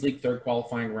Champions League third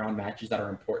qualifying round matches that are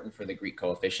important for the Greek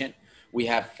coefficient. We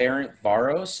have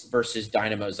Ferencvaros versus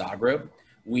Dynamo Zagreb.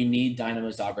 We need Dynamo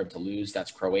Zagreb to lose.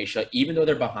 That's Croatia. Even though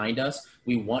they're behind us,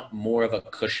 we want more of a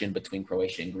cushion between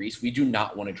Croatia and Greece. We do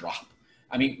not want to drop.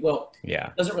 I mean,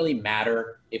 it doesn't really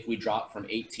matter if we drop from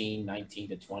 18, 19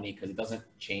 to 20 because it doesn't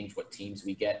change what teams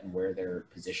we get and where they're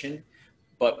positioned.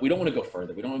 But we don't want to go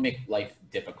further. We don't want to make life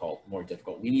more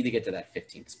difficult. We need to get to that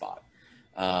 15th spot.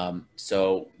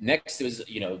 So next is,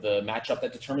 the matchup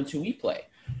that determines who we play.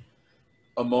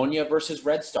 Ammonia versus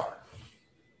Red Star.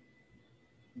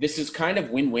 This is kind of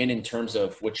win-win in terms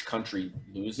of which country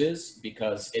loses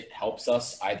because it helps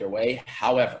us either way.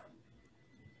 However,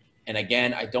 and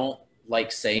again, I don't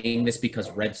like saying this because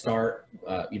Red Star,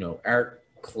 our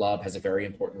club has a very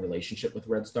important relationship with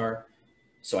Red Star.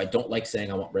 So I don't like saying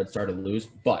I want Red Star to lose,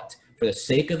 but for the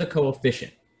sake of the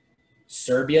coefficient,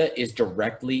 Serbia is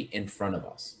directly in front of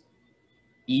us.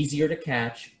 Easier to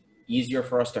catch, easier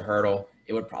for us to hurdle.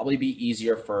 It would probably be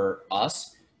easier for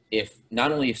us if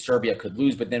Serbia could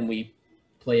lose, but then we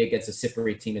play against a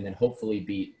Cypriot team and then hopefully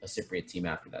beat a Cypriot team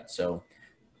after that. So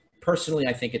personally,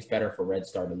 I think it's better for Red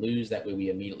Star to lose. That way we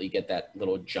immediately get that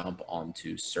little jump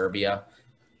onto Serbia.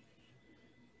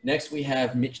 Next, we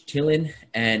have Midtjylland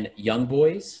and Young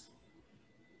Boys.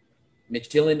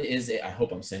 Midtjylland is, I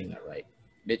hope I'm saying that right.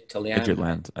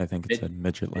 Midtjylland. I think it said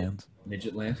Midtjylland.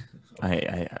 Midtjylland.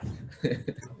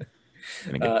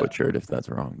 I'm gonna get butchered if that's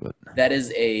wrong, but that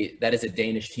is a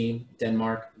Danish team.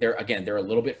 Denmark. They're a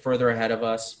little bit further ahead of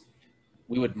us.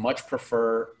 We would much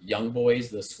prefer Young Boys,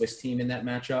 the Swiss team in that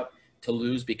matchup, to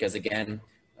lose because again,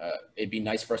 it'd be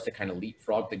nice for us to kind of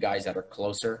leapfrog the guys that are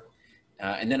closer.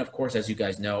 And then of course, as you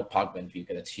guys know, Pog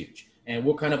Benfica, that's huge. And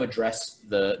we'll kind of address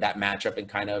that matchup and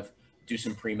kind of do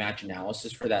some pre-match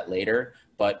analysis for that later.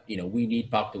 But, we need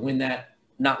PAOK to win that.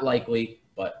 Not likely,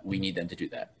 but we need them to do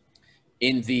that.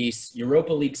 In the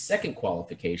Europa League second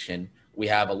qualification, we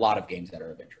have a lot of games that are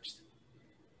of interest.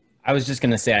 I was just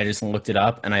going to say, I just looked it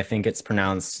up, and I think it's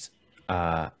pronounced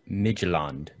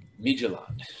Midtjylland.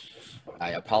 Midtjylland. I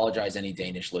apologize, any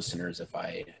Danish listeners, if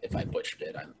I butchered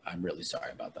it. I'm really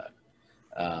sorry about that.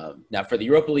 Now, for the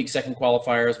Europa League second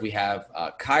qualifiers, we have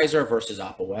Kaiser versus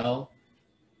Apoel.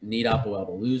 Need Apoel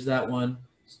to lose that one.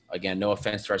 Again, no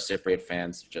offense to our Cypriot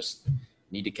fans, just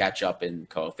need to catch up in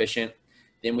coefficient.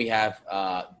 Then we have,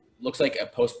 looks like a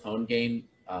postponed game.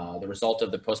 The result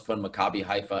of the postponed Maccabi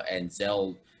Haifa and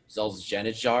Zvezda.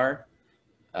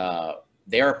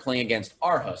 They are playing against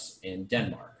Aarhus in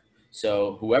Denmark.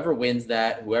 So whoever wins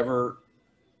that, whoever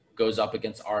goes up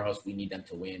against Aarhus, we need them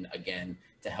to win again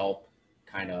to help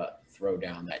kind of throw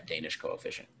down that Danish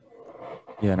coefficient.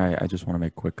 Yeah, and I just want to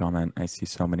make a quick comment. I see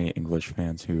so many English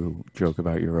fans who joke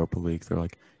about Europa League. They're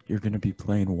like, you're going to be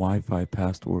playing Wi-Fi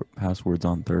passwords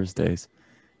on Thursdays.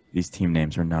 These team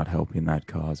names are not helping that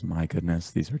cause. My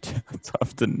goodness, these are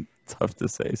tough to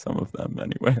say, some of them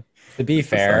anyway. To be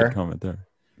fair, comment there.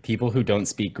 People who don't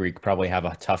speak Greek probably have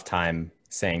a tough time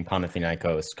saying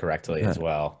Panathinaikos correctly as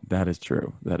well. That is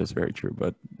true. That is very true.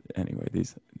 But anyway,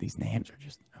 these names are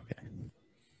just okay.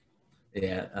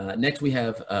 Yeah. Next, we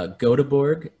have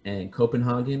Göteborg and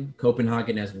Copenhagen.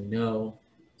 Copenhagen, as we know,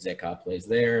 Zeka plays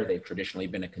there. They've traditionally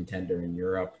been a contender in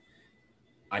Europe.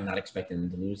 I'm not expecting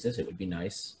them to lose this. It would be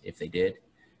nice if they did.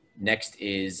 Next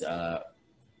is Baka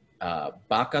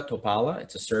Topala.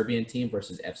 It's a Serbian team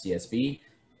versus FCSB.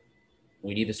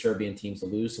 We need the Serbian teams to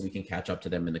lose so we can catch up to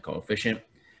them in the coefficient.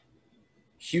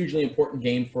 Hugely important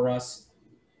game for us.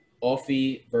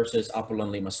 Ofi versus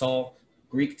Apollon Limassol.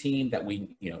 Greek team that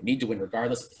we need to win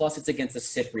regardless. Plus, it's against a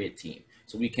Cypriot team.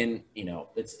 So we can,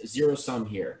 it's zero sum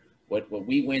here. What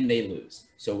we win, they lose.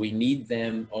 So we need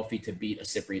them, Ofi, to beat a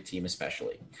Cypriot team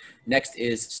especially. Next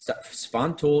is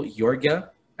Svantul Jorga,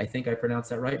 I think I pronounced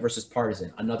that right, versus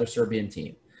Partizan, another Serbian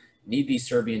team. Need these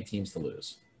Serbian teams to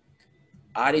lose.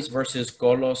 Aris versus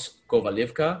Golos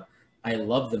Kovalivka. I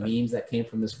love the memes that came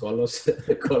from this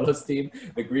Golos team.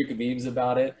 The Greek memes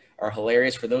about it are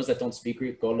hilarious. For those that don't speak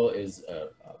Greek, Golo is a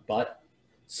butt.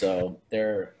 So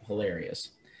they're hilarious.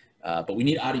 But we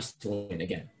need Aris to win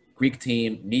again. Greek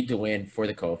team need to win for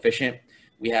the coefficient.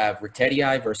 We have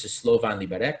Riterii versus Slovan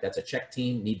Liberec. That's a Czech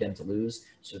team. Need them to lose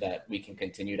so that we can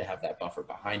continue to have that buffer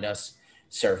behind us.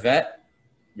 Servette,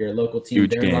 your local team.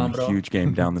 Huge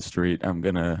game down the street. I'm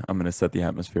gonna set the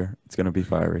atmosphere. It's gonna be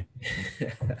fiery.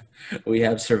 We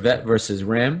have Servette versus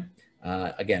Rem.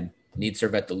 Again, need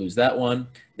Servette to lose that one.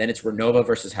 Then it's Renova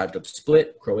versus Hajduk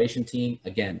Split, Croatian team.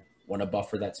 Again, want to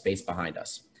buffer that space behind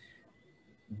us.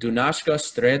 Dunajska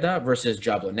Streda versus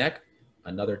Jablanek,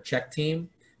 another Czech team.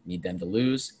 Need them to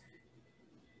lose.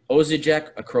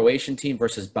 Osijek, a Croatian team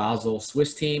versus Basel,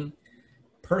 Swiss team.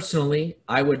 Personally,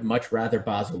 I would much rather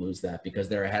Basel lose that because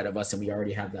they're ahead of us and we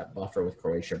already have that buffer with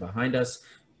Croatia behind us.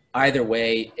 Either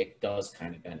way, it does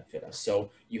kind of benefit us.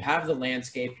 So you have the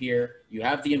landscape here. You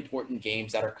have the important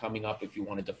games that are coming up if you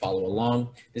wanted to follow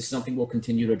along. This is something we'll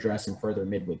continue to address in further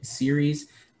midweek series.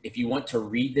 If you want to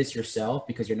read this yourself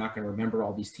because you're not going to remember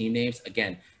all these team names,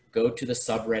 again, go to the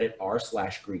subreddit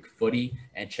r/Greek footy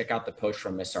and check out the post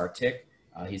from Miss Artic.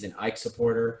 He's an Ike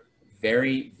supporter.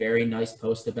 Very, very nice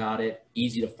post about it.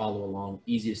 Easy to follow along,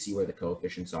 easy to see where the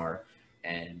coefficients are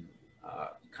and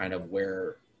kind of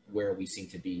where we seem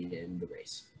to be in the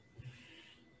race.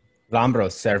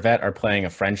 Lambros, Servette are playing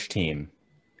a French team.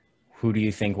 Who do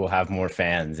you think will have more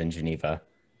fans in Geneva?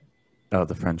 Oh,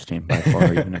 the French team by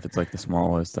far, even if it's like the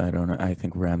smallest. I don't know. I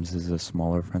think Reims is a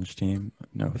smaller French team.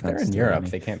 No offense. They're in Europe.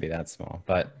 They can't be that small.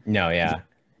 But no, yeah.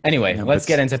 Anyway, let's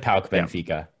get into PAOK Benfica.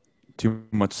 Yeah. Too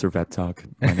much Servette talk.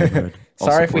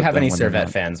 Sorry if we have any Servette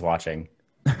fans watching.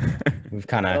 We've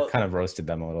kind of roasted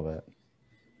them a little bit.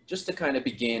 Just to kind of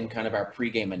begin kind of our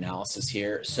pregame analysis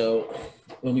here. So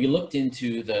when we looked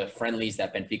into the friendlies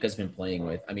that Benfica's been playing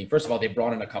with, I mean, first of all, they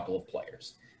brought in a couple of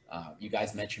players. You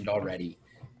guys mentioned already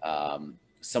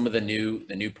some of the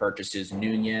new purchases.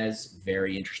 Nunez,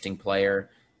 very interesting player.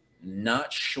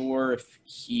 Not sure if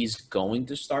he's going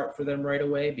to start for them right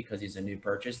away because he's a new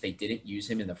purchase. They didn't use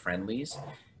him in the friendlies.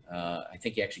 I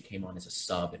think he actually came on as a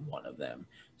sub in one of them.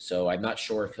 So I'm not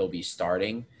sure if he'll be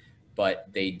starting. But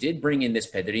they did bring in this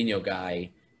Pedrinho guy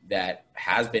that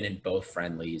has been in both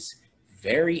friendlies.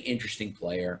 Very interesting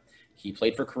player. He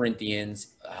played for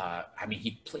Corinthians. I mean,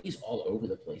 he plays all over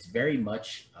the place. Very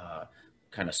much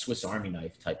kind of Swiss Army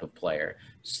knife type of player.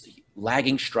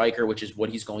 Lagging striker, which is what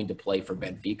he's going to play for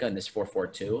Benfica in this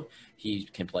 4-4-2. He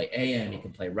can play AM, he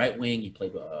can play right wing, he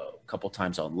played a couple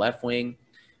times on left wing.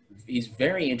 He's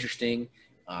very interesting.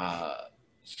 The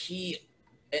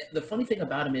funny thing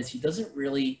about him is he doesn't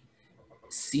really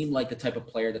seem like the type of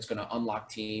player that's going to unlock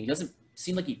team. He doesn't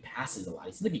seem like he passes a lot.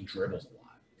 He seems like he dribbles a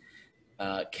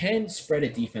lot. Can spread a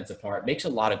defense apart, makes a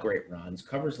lot of great runs,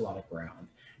 covers a lot of ground.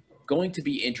 Going to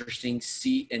be interesting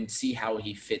see how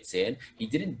he fits in. He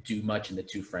didn't do much in the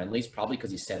 2 friendlies, probably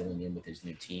because he's settling in with his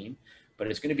new team. But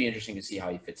it's going to be interesting to see how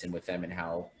he fits in with them and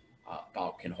how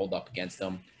Pauk can hold up against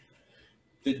them.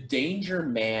 The danger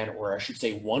man, or I should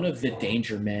say one of the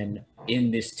danger men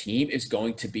in this team, is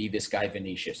going to be this guy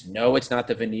Vinicius. No, it's not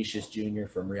the Vinicius Jr.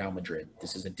 from Real Madrid.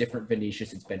 This is a different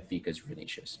Vinicius. It's Benfica's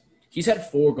Vinicius. He's had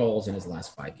 4 goals in his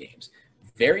last 5 games.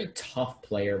 Very tough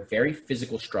player, very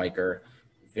physical striker,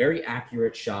 very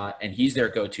accurate shot, and he's their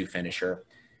go-to finisher.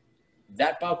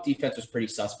 That Pauk defense was pretty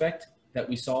suspect that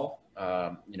we saw,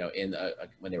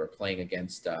 when they were playing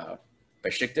against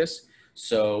Besiktas.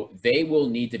 So they will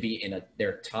need to be in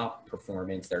their top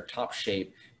performance, their top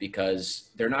shape,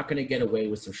 because they're not going to get away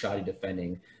with some shoddy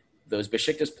defending. Those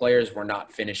Besiktas players were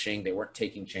not finishing. They weren't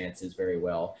taking chances very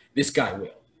well. This guy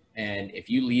will. And if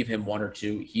you leave him 1 or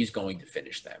 2, he's going to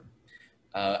finish them.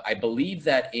 I believe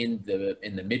that in the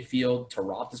midfield,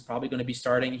 Taarabt is probably going to be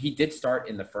starting. He did start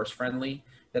in the first friendly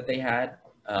that they had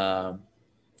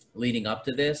leading up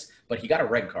to this, but he got a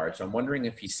red card. So I'm wondering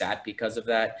if he sat because of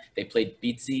that. They played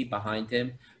Bizzi behind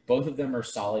him. Both of them are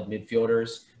solid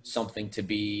midfielders, something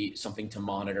to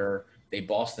monitor. They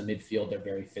boss the midfield. They're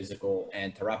very physical.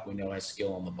 And Taarabt, we know, has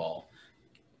skill on the ball.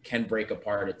 Can break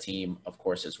apart a team, of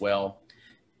course, as well.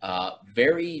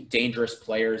 Very dangerous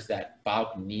players that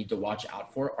Pauk need to watch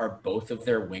out for are both of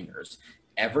their wingers,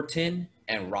 Everton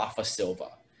and Rafa Silva.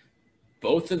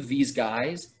 Both of these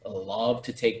guys love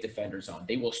to take defenders on.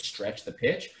 They will stretch the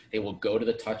pitch. They will go to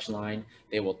the touchline.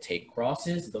 They will take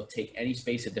crosses. They'll take any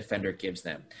space a defender gives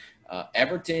them.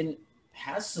 Everton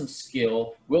has some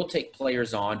skill, will take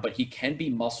players on, but he can be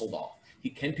muscled off.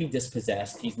 He can be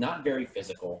dispossessed. He's not very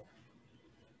physical.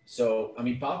 So, I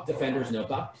mean, Pauk defenders know,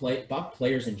 Pauk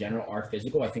players in general are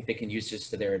physical. I think they can use this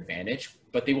to their advantage,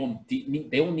 but they will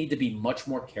need to be much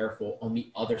more careful on the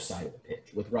other side of the pitch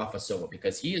with Rafa Silva,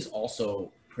 because he is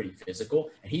also pretty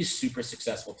physical and he's super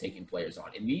successful taking players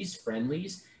on. In these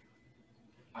friendlies,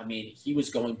 I mean, he was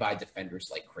going by defenders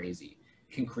like crazy.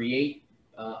 Can create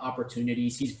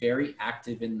opportunities. He's very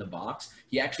active in the box.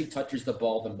 He actually touches the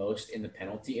ball the most in the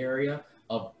penalty area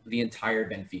of the entire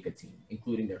Benfica team,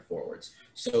 including their forwards.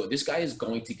 So this guy is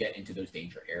going to get into those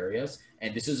danger areas.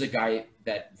 And this is a guy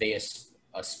that they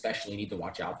especially need to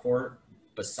watch out for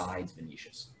besides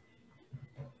Vinicius.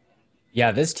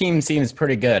 Yeah, this team seems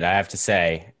pretty good, I have to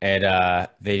say. And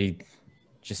they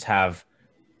just have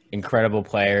incredible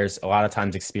players, a lot of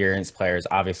times experienced players.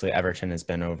 Obviously, Everton has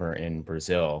been over in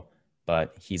Brazil,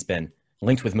 but he's been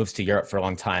linked with moves to Europe for a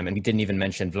long time. And we didn't even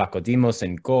mention Vlaco Dimos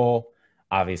in goal.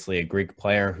 Obviously, a Greek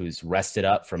player who's rested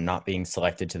up from not being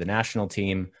selected to the national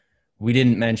team. We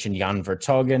didn't mention Jan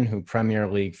Vertonghen, who Premier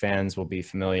League fans will be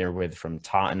familiar with from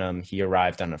Tottenham. He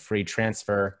arrived on a free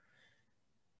transfer.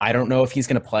 I don't know if he's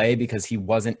going to play because he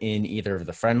wasn't in either of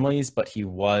the friendlies, but he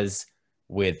was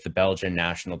with the Belgian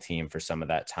national team for some of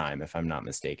that time, if I'm not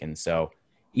mistaken. So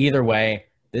either way,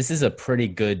 this is a pretty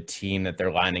good team that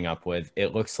they're lining up with.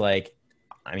 It looks like,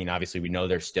 I mean, obviously we know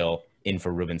they're still in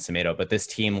for Ruben Semedo, but this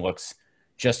team looks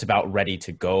just about ready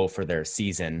to go for their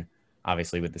season,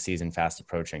 obviously with the season fast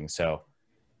approaching. So,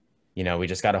 you know, we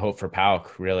just got to hope for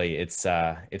Pauk, really. It's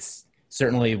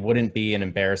certainly wouldn't be an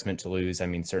embarrassment to lose. I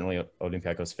mean, certainly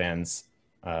Olympiacos fans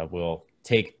will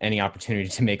take any opportunity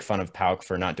to make fun of Pauk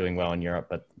for not doing well in Europe.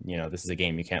 But, you know, this is a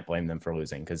game you can't blame them for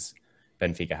losing because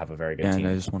Benfica have a very good team. And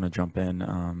I just want to jump in.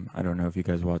 I don't know if you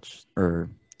guys watched or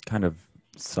kind of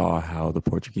saw how the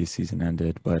Portuguese season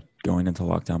ended, but going into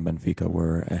lockdown, Benfica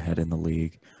were ahead in the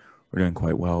league. We're doing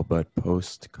quite well, but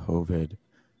post-COVID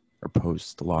or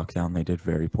post-lockdown, they did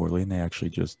very poorly, and they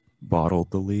actually just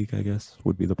bottled the league, I guess,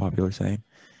 would be the popular saying.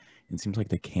 It seems like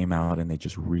they came out and they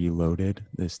just reloaded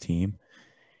this team.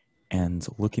 And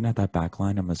looking at that back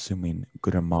line, I'm assuming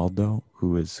Grimaldo,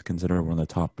 who is considered one of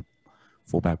the top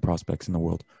fullback prospects in the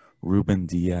world, Ruben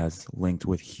Diaz, linked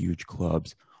with huge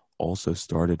clubs, also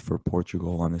started for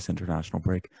Portugal on this international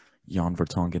break. Jan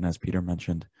Vertonghen, as Peter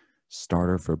mentioned,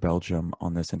 starter for Belgium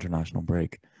on this international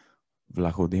break.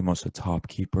 Vlaco Dimos, a top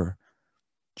keeper.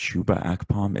 Chuba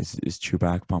Akpom, is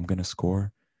Chuba Akpom going to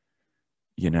score?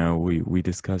 You know, we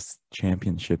discussed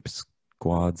championship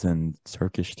squads and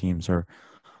Turkish teams are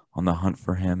on the hunt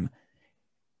for him.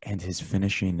 and his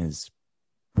finishing is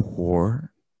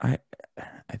poor. I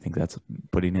think that's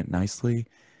putting it nicely.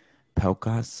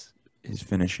 Pelkas, his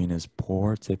finishing is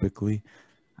poor typically.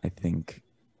 I think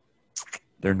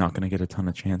they're not going to get a ton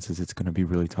of chances. It's going to be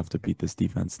really tough to beat this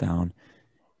defense down.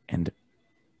 And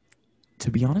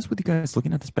to be honest with you guys,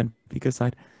 looking at this Benfica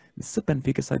side, this is a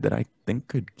Benfica side that I think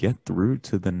could get through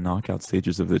to the knockout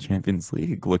stages of the Champions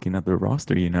League. Looking at their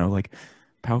roster, like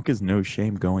PAOK is no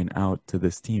shame going out to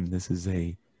this team. This is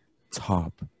a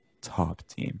top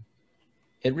team.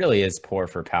 It really is poor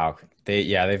for PAOK.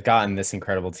 They've gotten this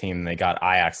incredible team. They got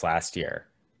Ajax last year,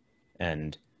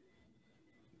 and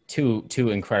two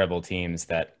incredible teams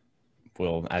that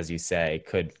will, as you say,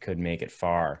 could make it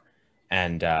far.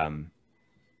 And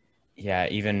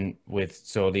even with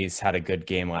Solis had a good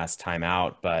game last time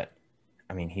out, but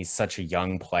I mean, he's such a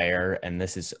young player, and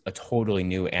this is a totally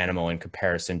new animal in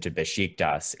comparison to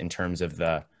Besiktas in terms of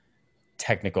the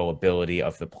technical ability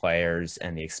of the players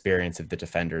and the experience of the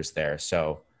defenders there.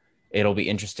 So it'll be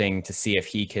interesting to see if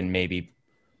he can maybe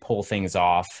pull things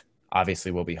off.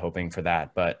 Obviously, we'll be hoping for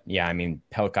that. But yeah, I mean,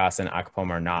 Pelkas and Akpom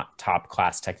are not top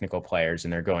class technical players,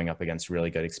 and they're going up against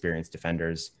really good experienced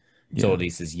defenders. Yeah.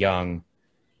 Solis is young.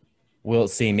 We'll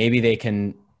see. Maybe they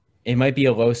can, it might be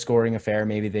a low scoring affair.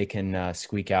 Maybe they can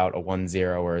squeak out a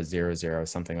 1-0 or a 0-0,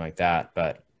 something like that.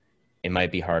 But it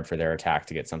might be hard for their attack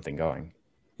to get something going.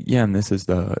 Yeah, and this is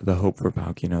the hope for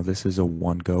PAOK. This is a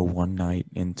one go, one night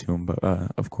in Tomb, but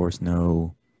of course,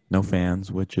 no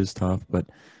fans, which is tough. But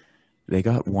they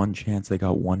got one chance. They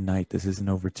got one night. This isn't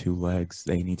over 2 legs.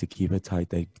 They need to keep it tight.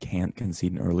 They can't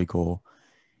concede an early goal.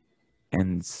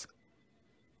 And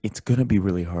it's going to be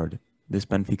really hard. This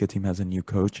Benfica team has a new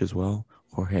coach as well.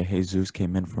 Jorge Jesus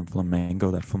came in from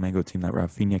Flamengo, that Flamengo team that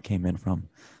Rafinha came in from,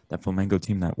 that Flamengo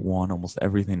team that won almost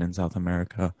everything in South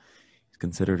America. He's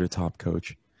considered a top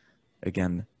coach.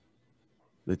 Again,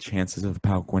 the chances of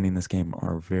PAOK winning this game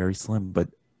are very slim, but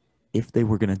if they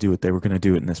were going to do it, they were going to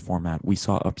do it in this format. We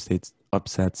saw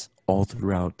upsets all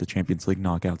throughout the Champions League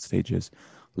knockout stages.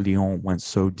 Lyon went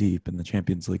so deep in the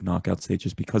Champions League knockout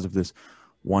stages because of this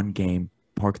one game,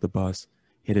 park the bus,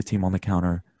 hit a team on the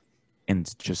counter,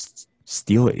 and just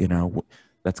steal it.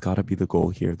 That's got to be the goal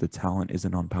here. The talent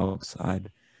isn't on PAOK's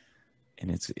side,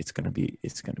 and it's going to be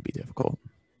difficult.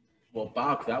 Well,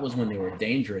 PAOK, that was when they were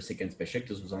dangerous against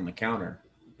Besiktas, was on the counter.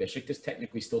 Besiktas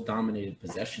technically still dominated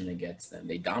possession against them.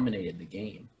 They dominated the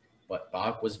game, but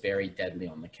PAOK was very deadly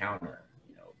on the counter.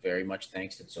 Very much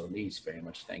thanks to Solis, very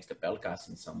much thanks to Pelkas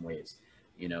in some ways.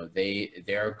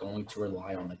 They're going to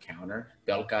rely on the counter.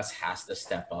 Pelkas has to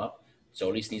step up.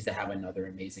 Solis needs to have another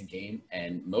amazing game,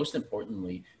 and most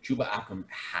importantly, Chuba Akpom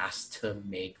has to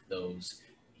make those.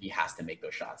 He has to make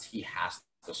those shots. He has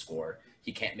to score.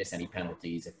 He can't miss any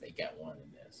penalties if they get one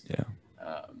in this. Yeah.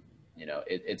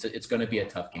 It's going to be a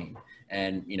tough game.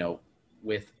 And,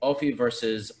 with Ofi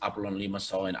versus Apollon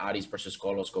Limassol and Aris versus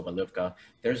Kolos Kovalivka,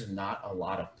 there's not a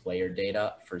lot of player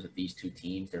data for these two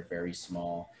teams. They're very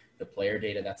small. The player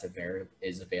data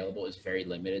is available is very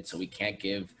limited, so we can't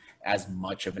give as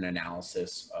much of an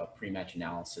analysis, pre-match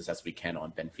analysis, as we can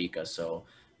on Benfica. So,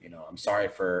 I'm sorry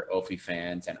for Ofi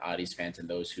fans and Aris fans and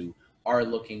those who are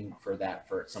looking for that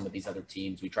for some of these other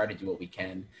teams. We try to do what we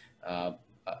can.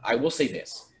 I will say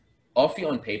this. Ofi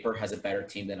on paper has a better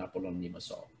team than Apollon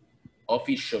Limassol.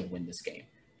 Ofi should win this game.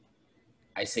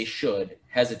 I say should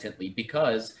hesitantly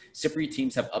because Cypriot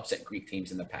teams have upset Greek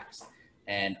teams in the past.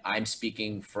 And I'm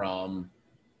speaking from,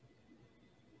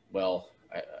 not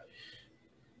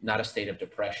a state of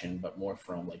depression, but more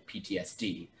from like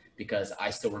PTSD, because I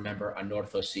still remember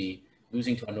Anorthosi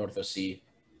losing to Anorthosi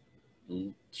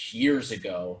years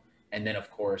ago. And then, of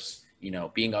course,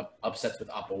 being upsets with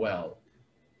Apoel,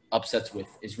 upsets with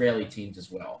Israeli teams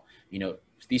as well.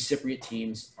 These Cypriot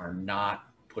teams are not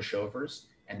pushovers,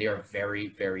 and they are very,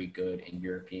 very good in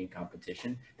European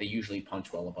competition. They usually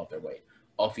punch well above their weight.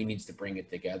 Ofi needs to bring it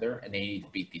together, and they need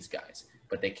to beat these guys.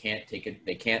 But they can't take it.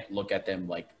 They can't look at them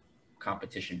like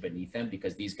competition beneath them,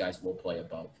 because these guys will play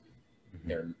above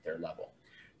their level.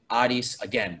 Aris,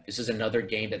 again, this is another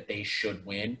game that they should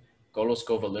win. Kolos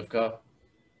Kovalivka,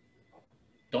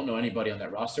 don't know anybody on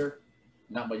that roster.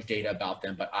 Not much data about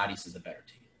them, but Aris is a better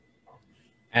team.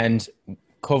 And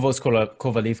Kovos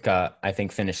Kovalivka, I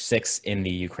think, finished 6th in the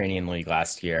Ukrainian league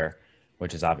last year,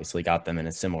 which has obviously got them in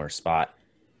a similar spot.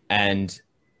 And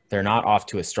they're not off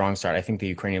to a strong start. I think the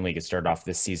Ukrainian league has started off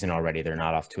this season already. They're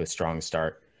not off to a strong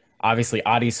start. Obviously,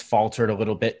 Aris faltered a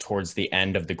little bit towards the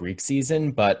end of the Greek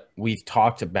season, but we've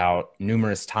talked about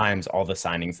numerous times all the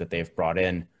signings that they've brought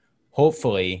in.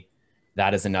 Hopefully,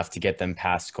 that is enough to get them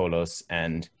past Kolos.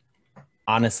 And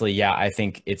Honestly, yeah, I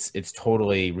think it's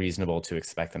totally reasonable to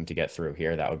expect them to get through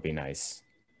here. That would be nice.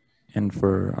 And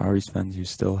for Aris fans, you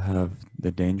still have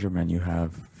the danger man. You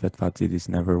have Fetfatidis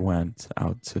never went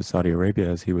out to Saudi Arabia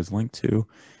as he was linked to.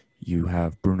 You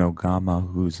have Bruno Gama,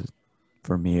 who's,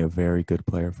 for me, a very good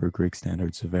player for Greek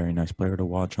standards, a very nice player to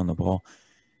watch on the ball.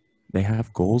 They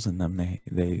have goals in them.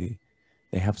 They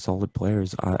have solid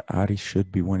players. Aris should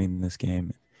be winning this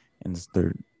game. And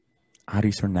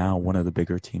Aris are now one of the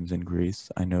bigger teams in Greece.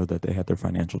 I know that they had their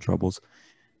financial troubles.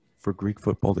 For Greek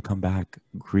football to come back,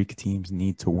 Greek teams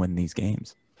need to win these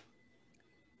games.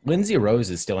 Lindsay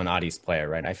Rose is still an Addis player,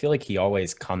 right? I feel like he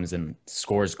always comes and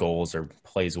scores goals or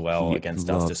plays well He against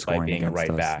us loves despite scoring being a against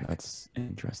right us. back. That's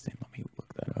interesting. Let me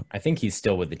look that up. I think he's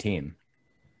still with the team.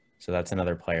 So that's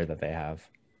another player that they have.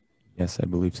 Yes, I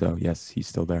believe so. Yes, he's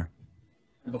still there.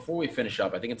 Before we finish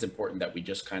up, I think it's important that we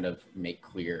just kind of make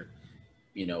clear,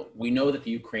 we know that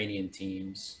the Ukrainian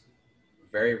teams,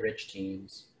 very rich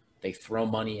teams, they throw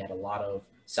money at a lot of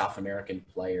South American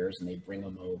players and they bring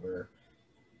them over.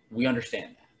 We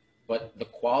understand that. But the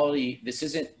quality,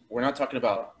 we're not talking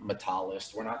about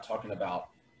Metalist. We're not talking about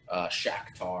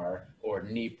Shakhtar or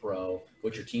Dnipro,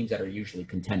 which are teams that are usually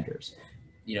contenders.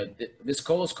 This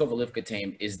Kolos Kovalivka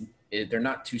team they're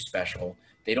not too special.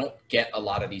 They don't get a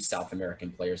lot of these South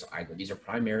American players either. These are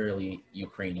primarily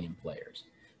Ukrainian players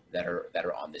that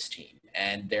are on this team.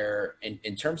 And they're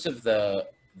in terms of the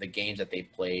games that they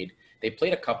played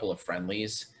a couple of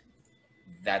friendlies.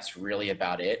 That's really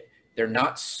about it. They're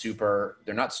not super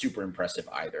impressive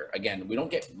either. Again, we don't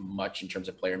get much in terms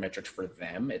of player metrics for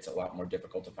them. It's a lot more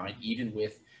difficult to find, even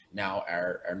with now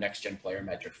our next gen player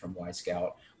metrics from Y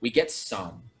Scout. We get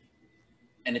some,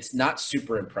 and it's not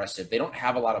super impressive. They don't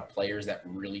have a lot of players that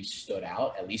really stood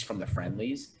out, at least from the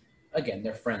friendlies. Again,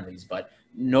 they're friendlies, but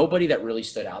nobody that really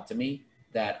stood out to me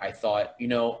that I thought,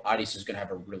 Addis is going to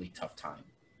have a really tough time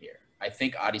here. I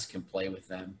think Addis can play with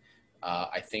them.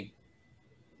 I think,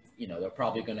 they're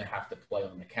probably going to have to play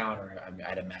on the counter,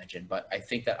 I'd imagine. But I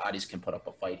think that Addis can put up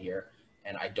a fight here,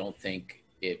 and I don't think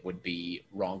it would be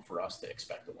wrong for us to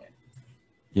expect a win.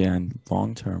 Yeah, and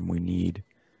long term, we need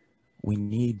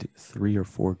 3 or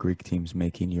 4 Greek teams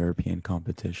making European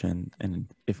competition. And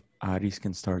if Aris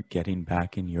can start getting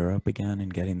back in Europe again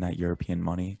and getting that European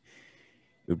money,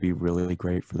 it would be really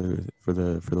great for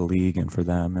the league and for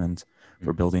them and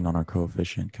for building on our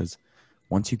coefficient. Because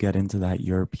once you get into that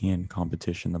European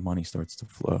competition, the money starts to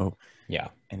flow. Yeah.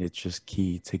 And it's just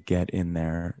key to get in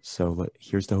there. So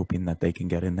here's to hoping that they can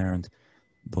get in there and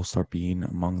they'll start being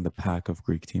among the pack of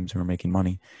Greek teams who are making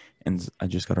money. And I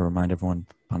just got to remind everyone,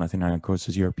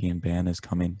 Panathinaikos' European ban is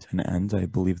coming to an end, I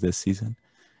believe, this season.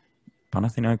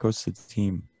 Panathinaikos is a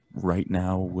team right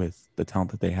now with the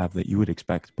talent that they have that you would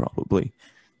expect probably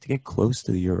to get close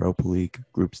to the Europa League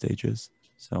group stages.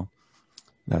 So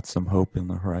that's some hope in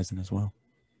the horizon as well.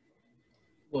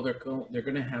 Well, they're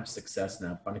going to have success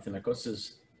now.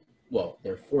 Panathinaikos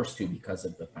they're forced to, because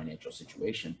of the financial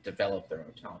situation, develop their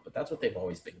own talent. But that's what they've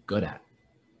always been good at.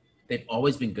 They've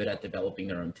always been good at developing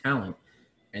their own talent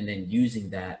and then using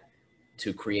that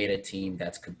to create a team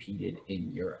that's competed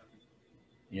in Europe.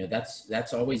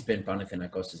 That's always been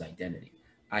Panathinaikos' identity.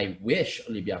 I wish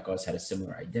Olympiacos had a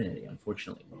similar identity.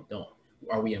 Unfortunately, we don't.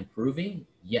 Are we improving?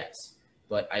 Yes.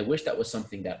 But I wish that was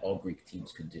something that all Greek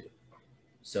teams could do.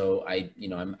 So I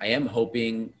am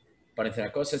hoping.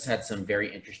 Panathinaikos has had some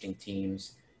very interesting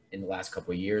teams in the last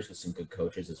couple of years with some good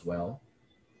coaches as well.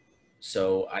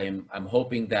 So I'm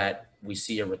hoping that we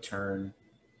see a return,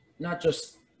 not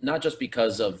just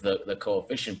because of the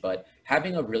coefficient, but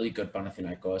having a really good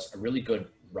Panathinaikos, a really good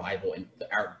rival, and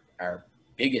our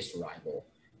biggest rival,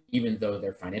 even though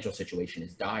their financial situation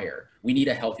is dire. We need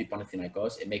a healthy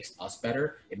Panathinaikos. It makes us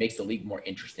better. It makes the league more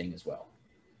interesting as well.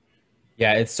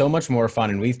 Yeah, it's so much more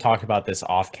fun. And we've talked about this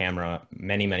off camera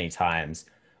many, many times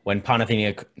when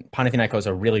Panathinaikos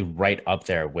are really right up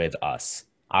there with us.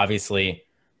 Obviously,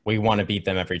 we want to beat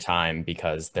them every time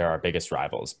because they're our biggest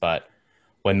rivals. But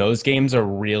when those games are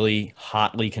really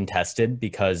hotly contested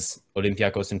because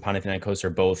Olympiacos and Panathinaikos are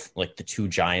both like the two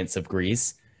giants of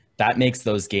Greece, that makes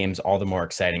those games all the more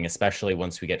exciting, especially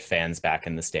once we get fans back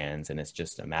in the stands and it's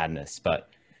just a madness. But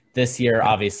this year,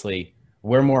 obviously,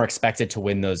 we're more expected to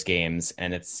win those games,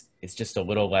 and it's just a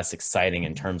little less exciting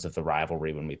in terms of the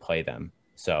rivalry when we play them.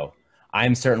 So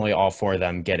I'm certainly all for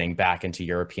them getting back into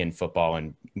European football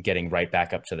and getting right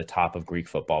back up to the top of Greek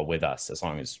football with us, as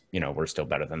long as we're still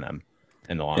better than them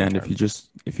in the long term. And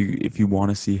if you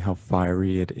want to see how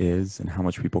fiery it is and how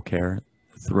much people care,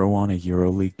 throw on a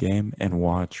EuroLeague game and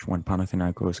watch when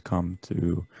Panathinaikos come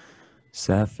to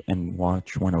Sef and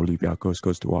watch when Olympiacos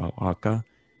goes to Oaxaca.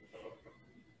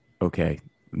 Okay,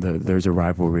 there's a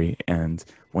rivalry, and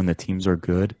when the teams are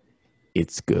good,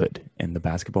 it's good. And the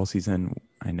basketball season,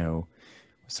 I know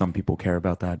some people care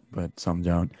about that, but some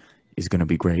don't, is going to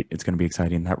be great. It's going to be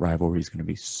exciting. That rivalry is going to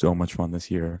be so much fun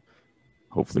this year,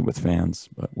 hopefully with fans,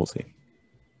 but we'll see.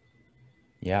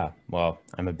 Yeah, well,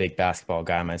 I'm a big basketball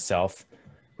guy myself,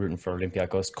 rooting for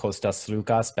Olympiacos Kostas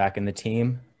Sloukas back in the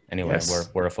team. Anyway, Yes.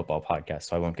 we're a football podcast,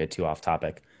 so I won't get too off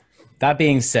topic. That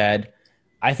being said,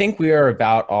 I think we are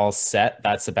about all set.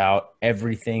 That's about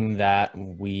everything that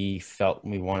we felt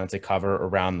we wanted to cover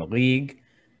around the league.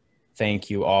 Thank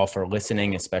you all for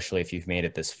listening, especially if you've made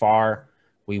it this far.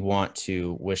 We want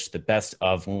to wish the best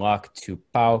of luck to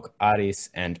PAOK, Aris,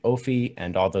 and Ofi,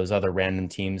 and all those other random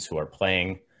teams who are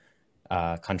playing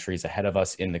countries ahead of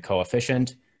us in the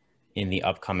coefficient. In the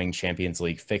upcoming Champions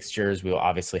League fixtures, we will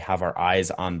obviously have our eyes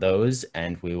on those,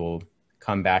 and we will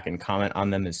come back and comment on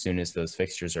them as soon as those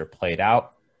fixtures are played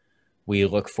out. We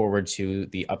look forward to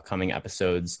the upcoming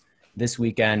episodes this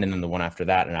weekend and then the one after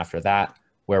that and after that,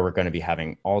 where we're going to be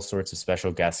having all sorts of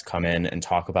special guests come in and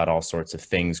talk about all sorts of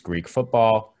things Greek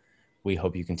football. We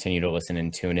hope you continue to listen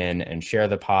and tune in and share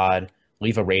the pod,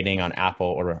 leave a rating on Apple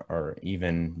or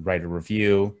even write a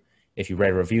review. If you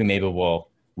write a review, maybe we'll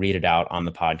read it out on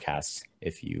the podcast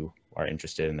if you are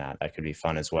interested in that. That could be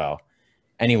fun as well.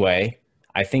 Anyway,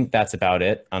 I think that's about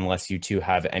it, unless you two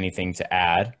have anything to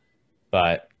add.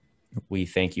 But we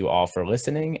thank you all for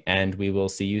listening, and we will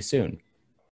see you soon.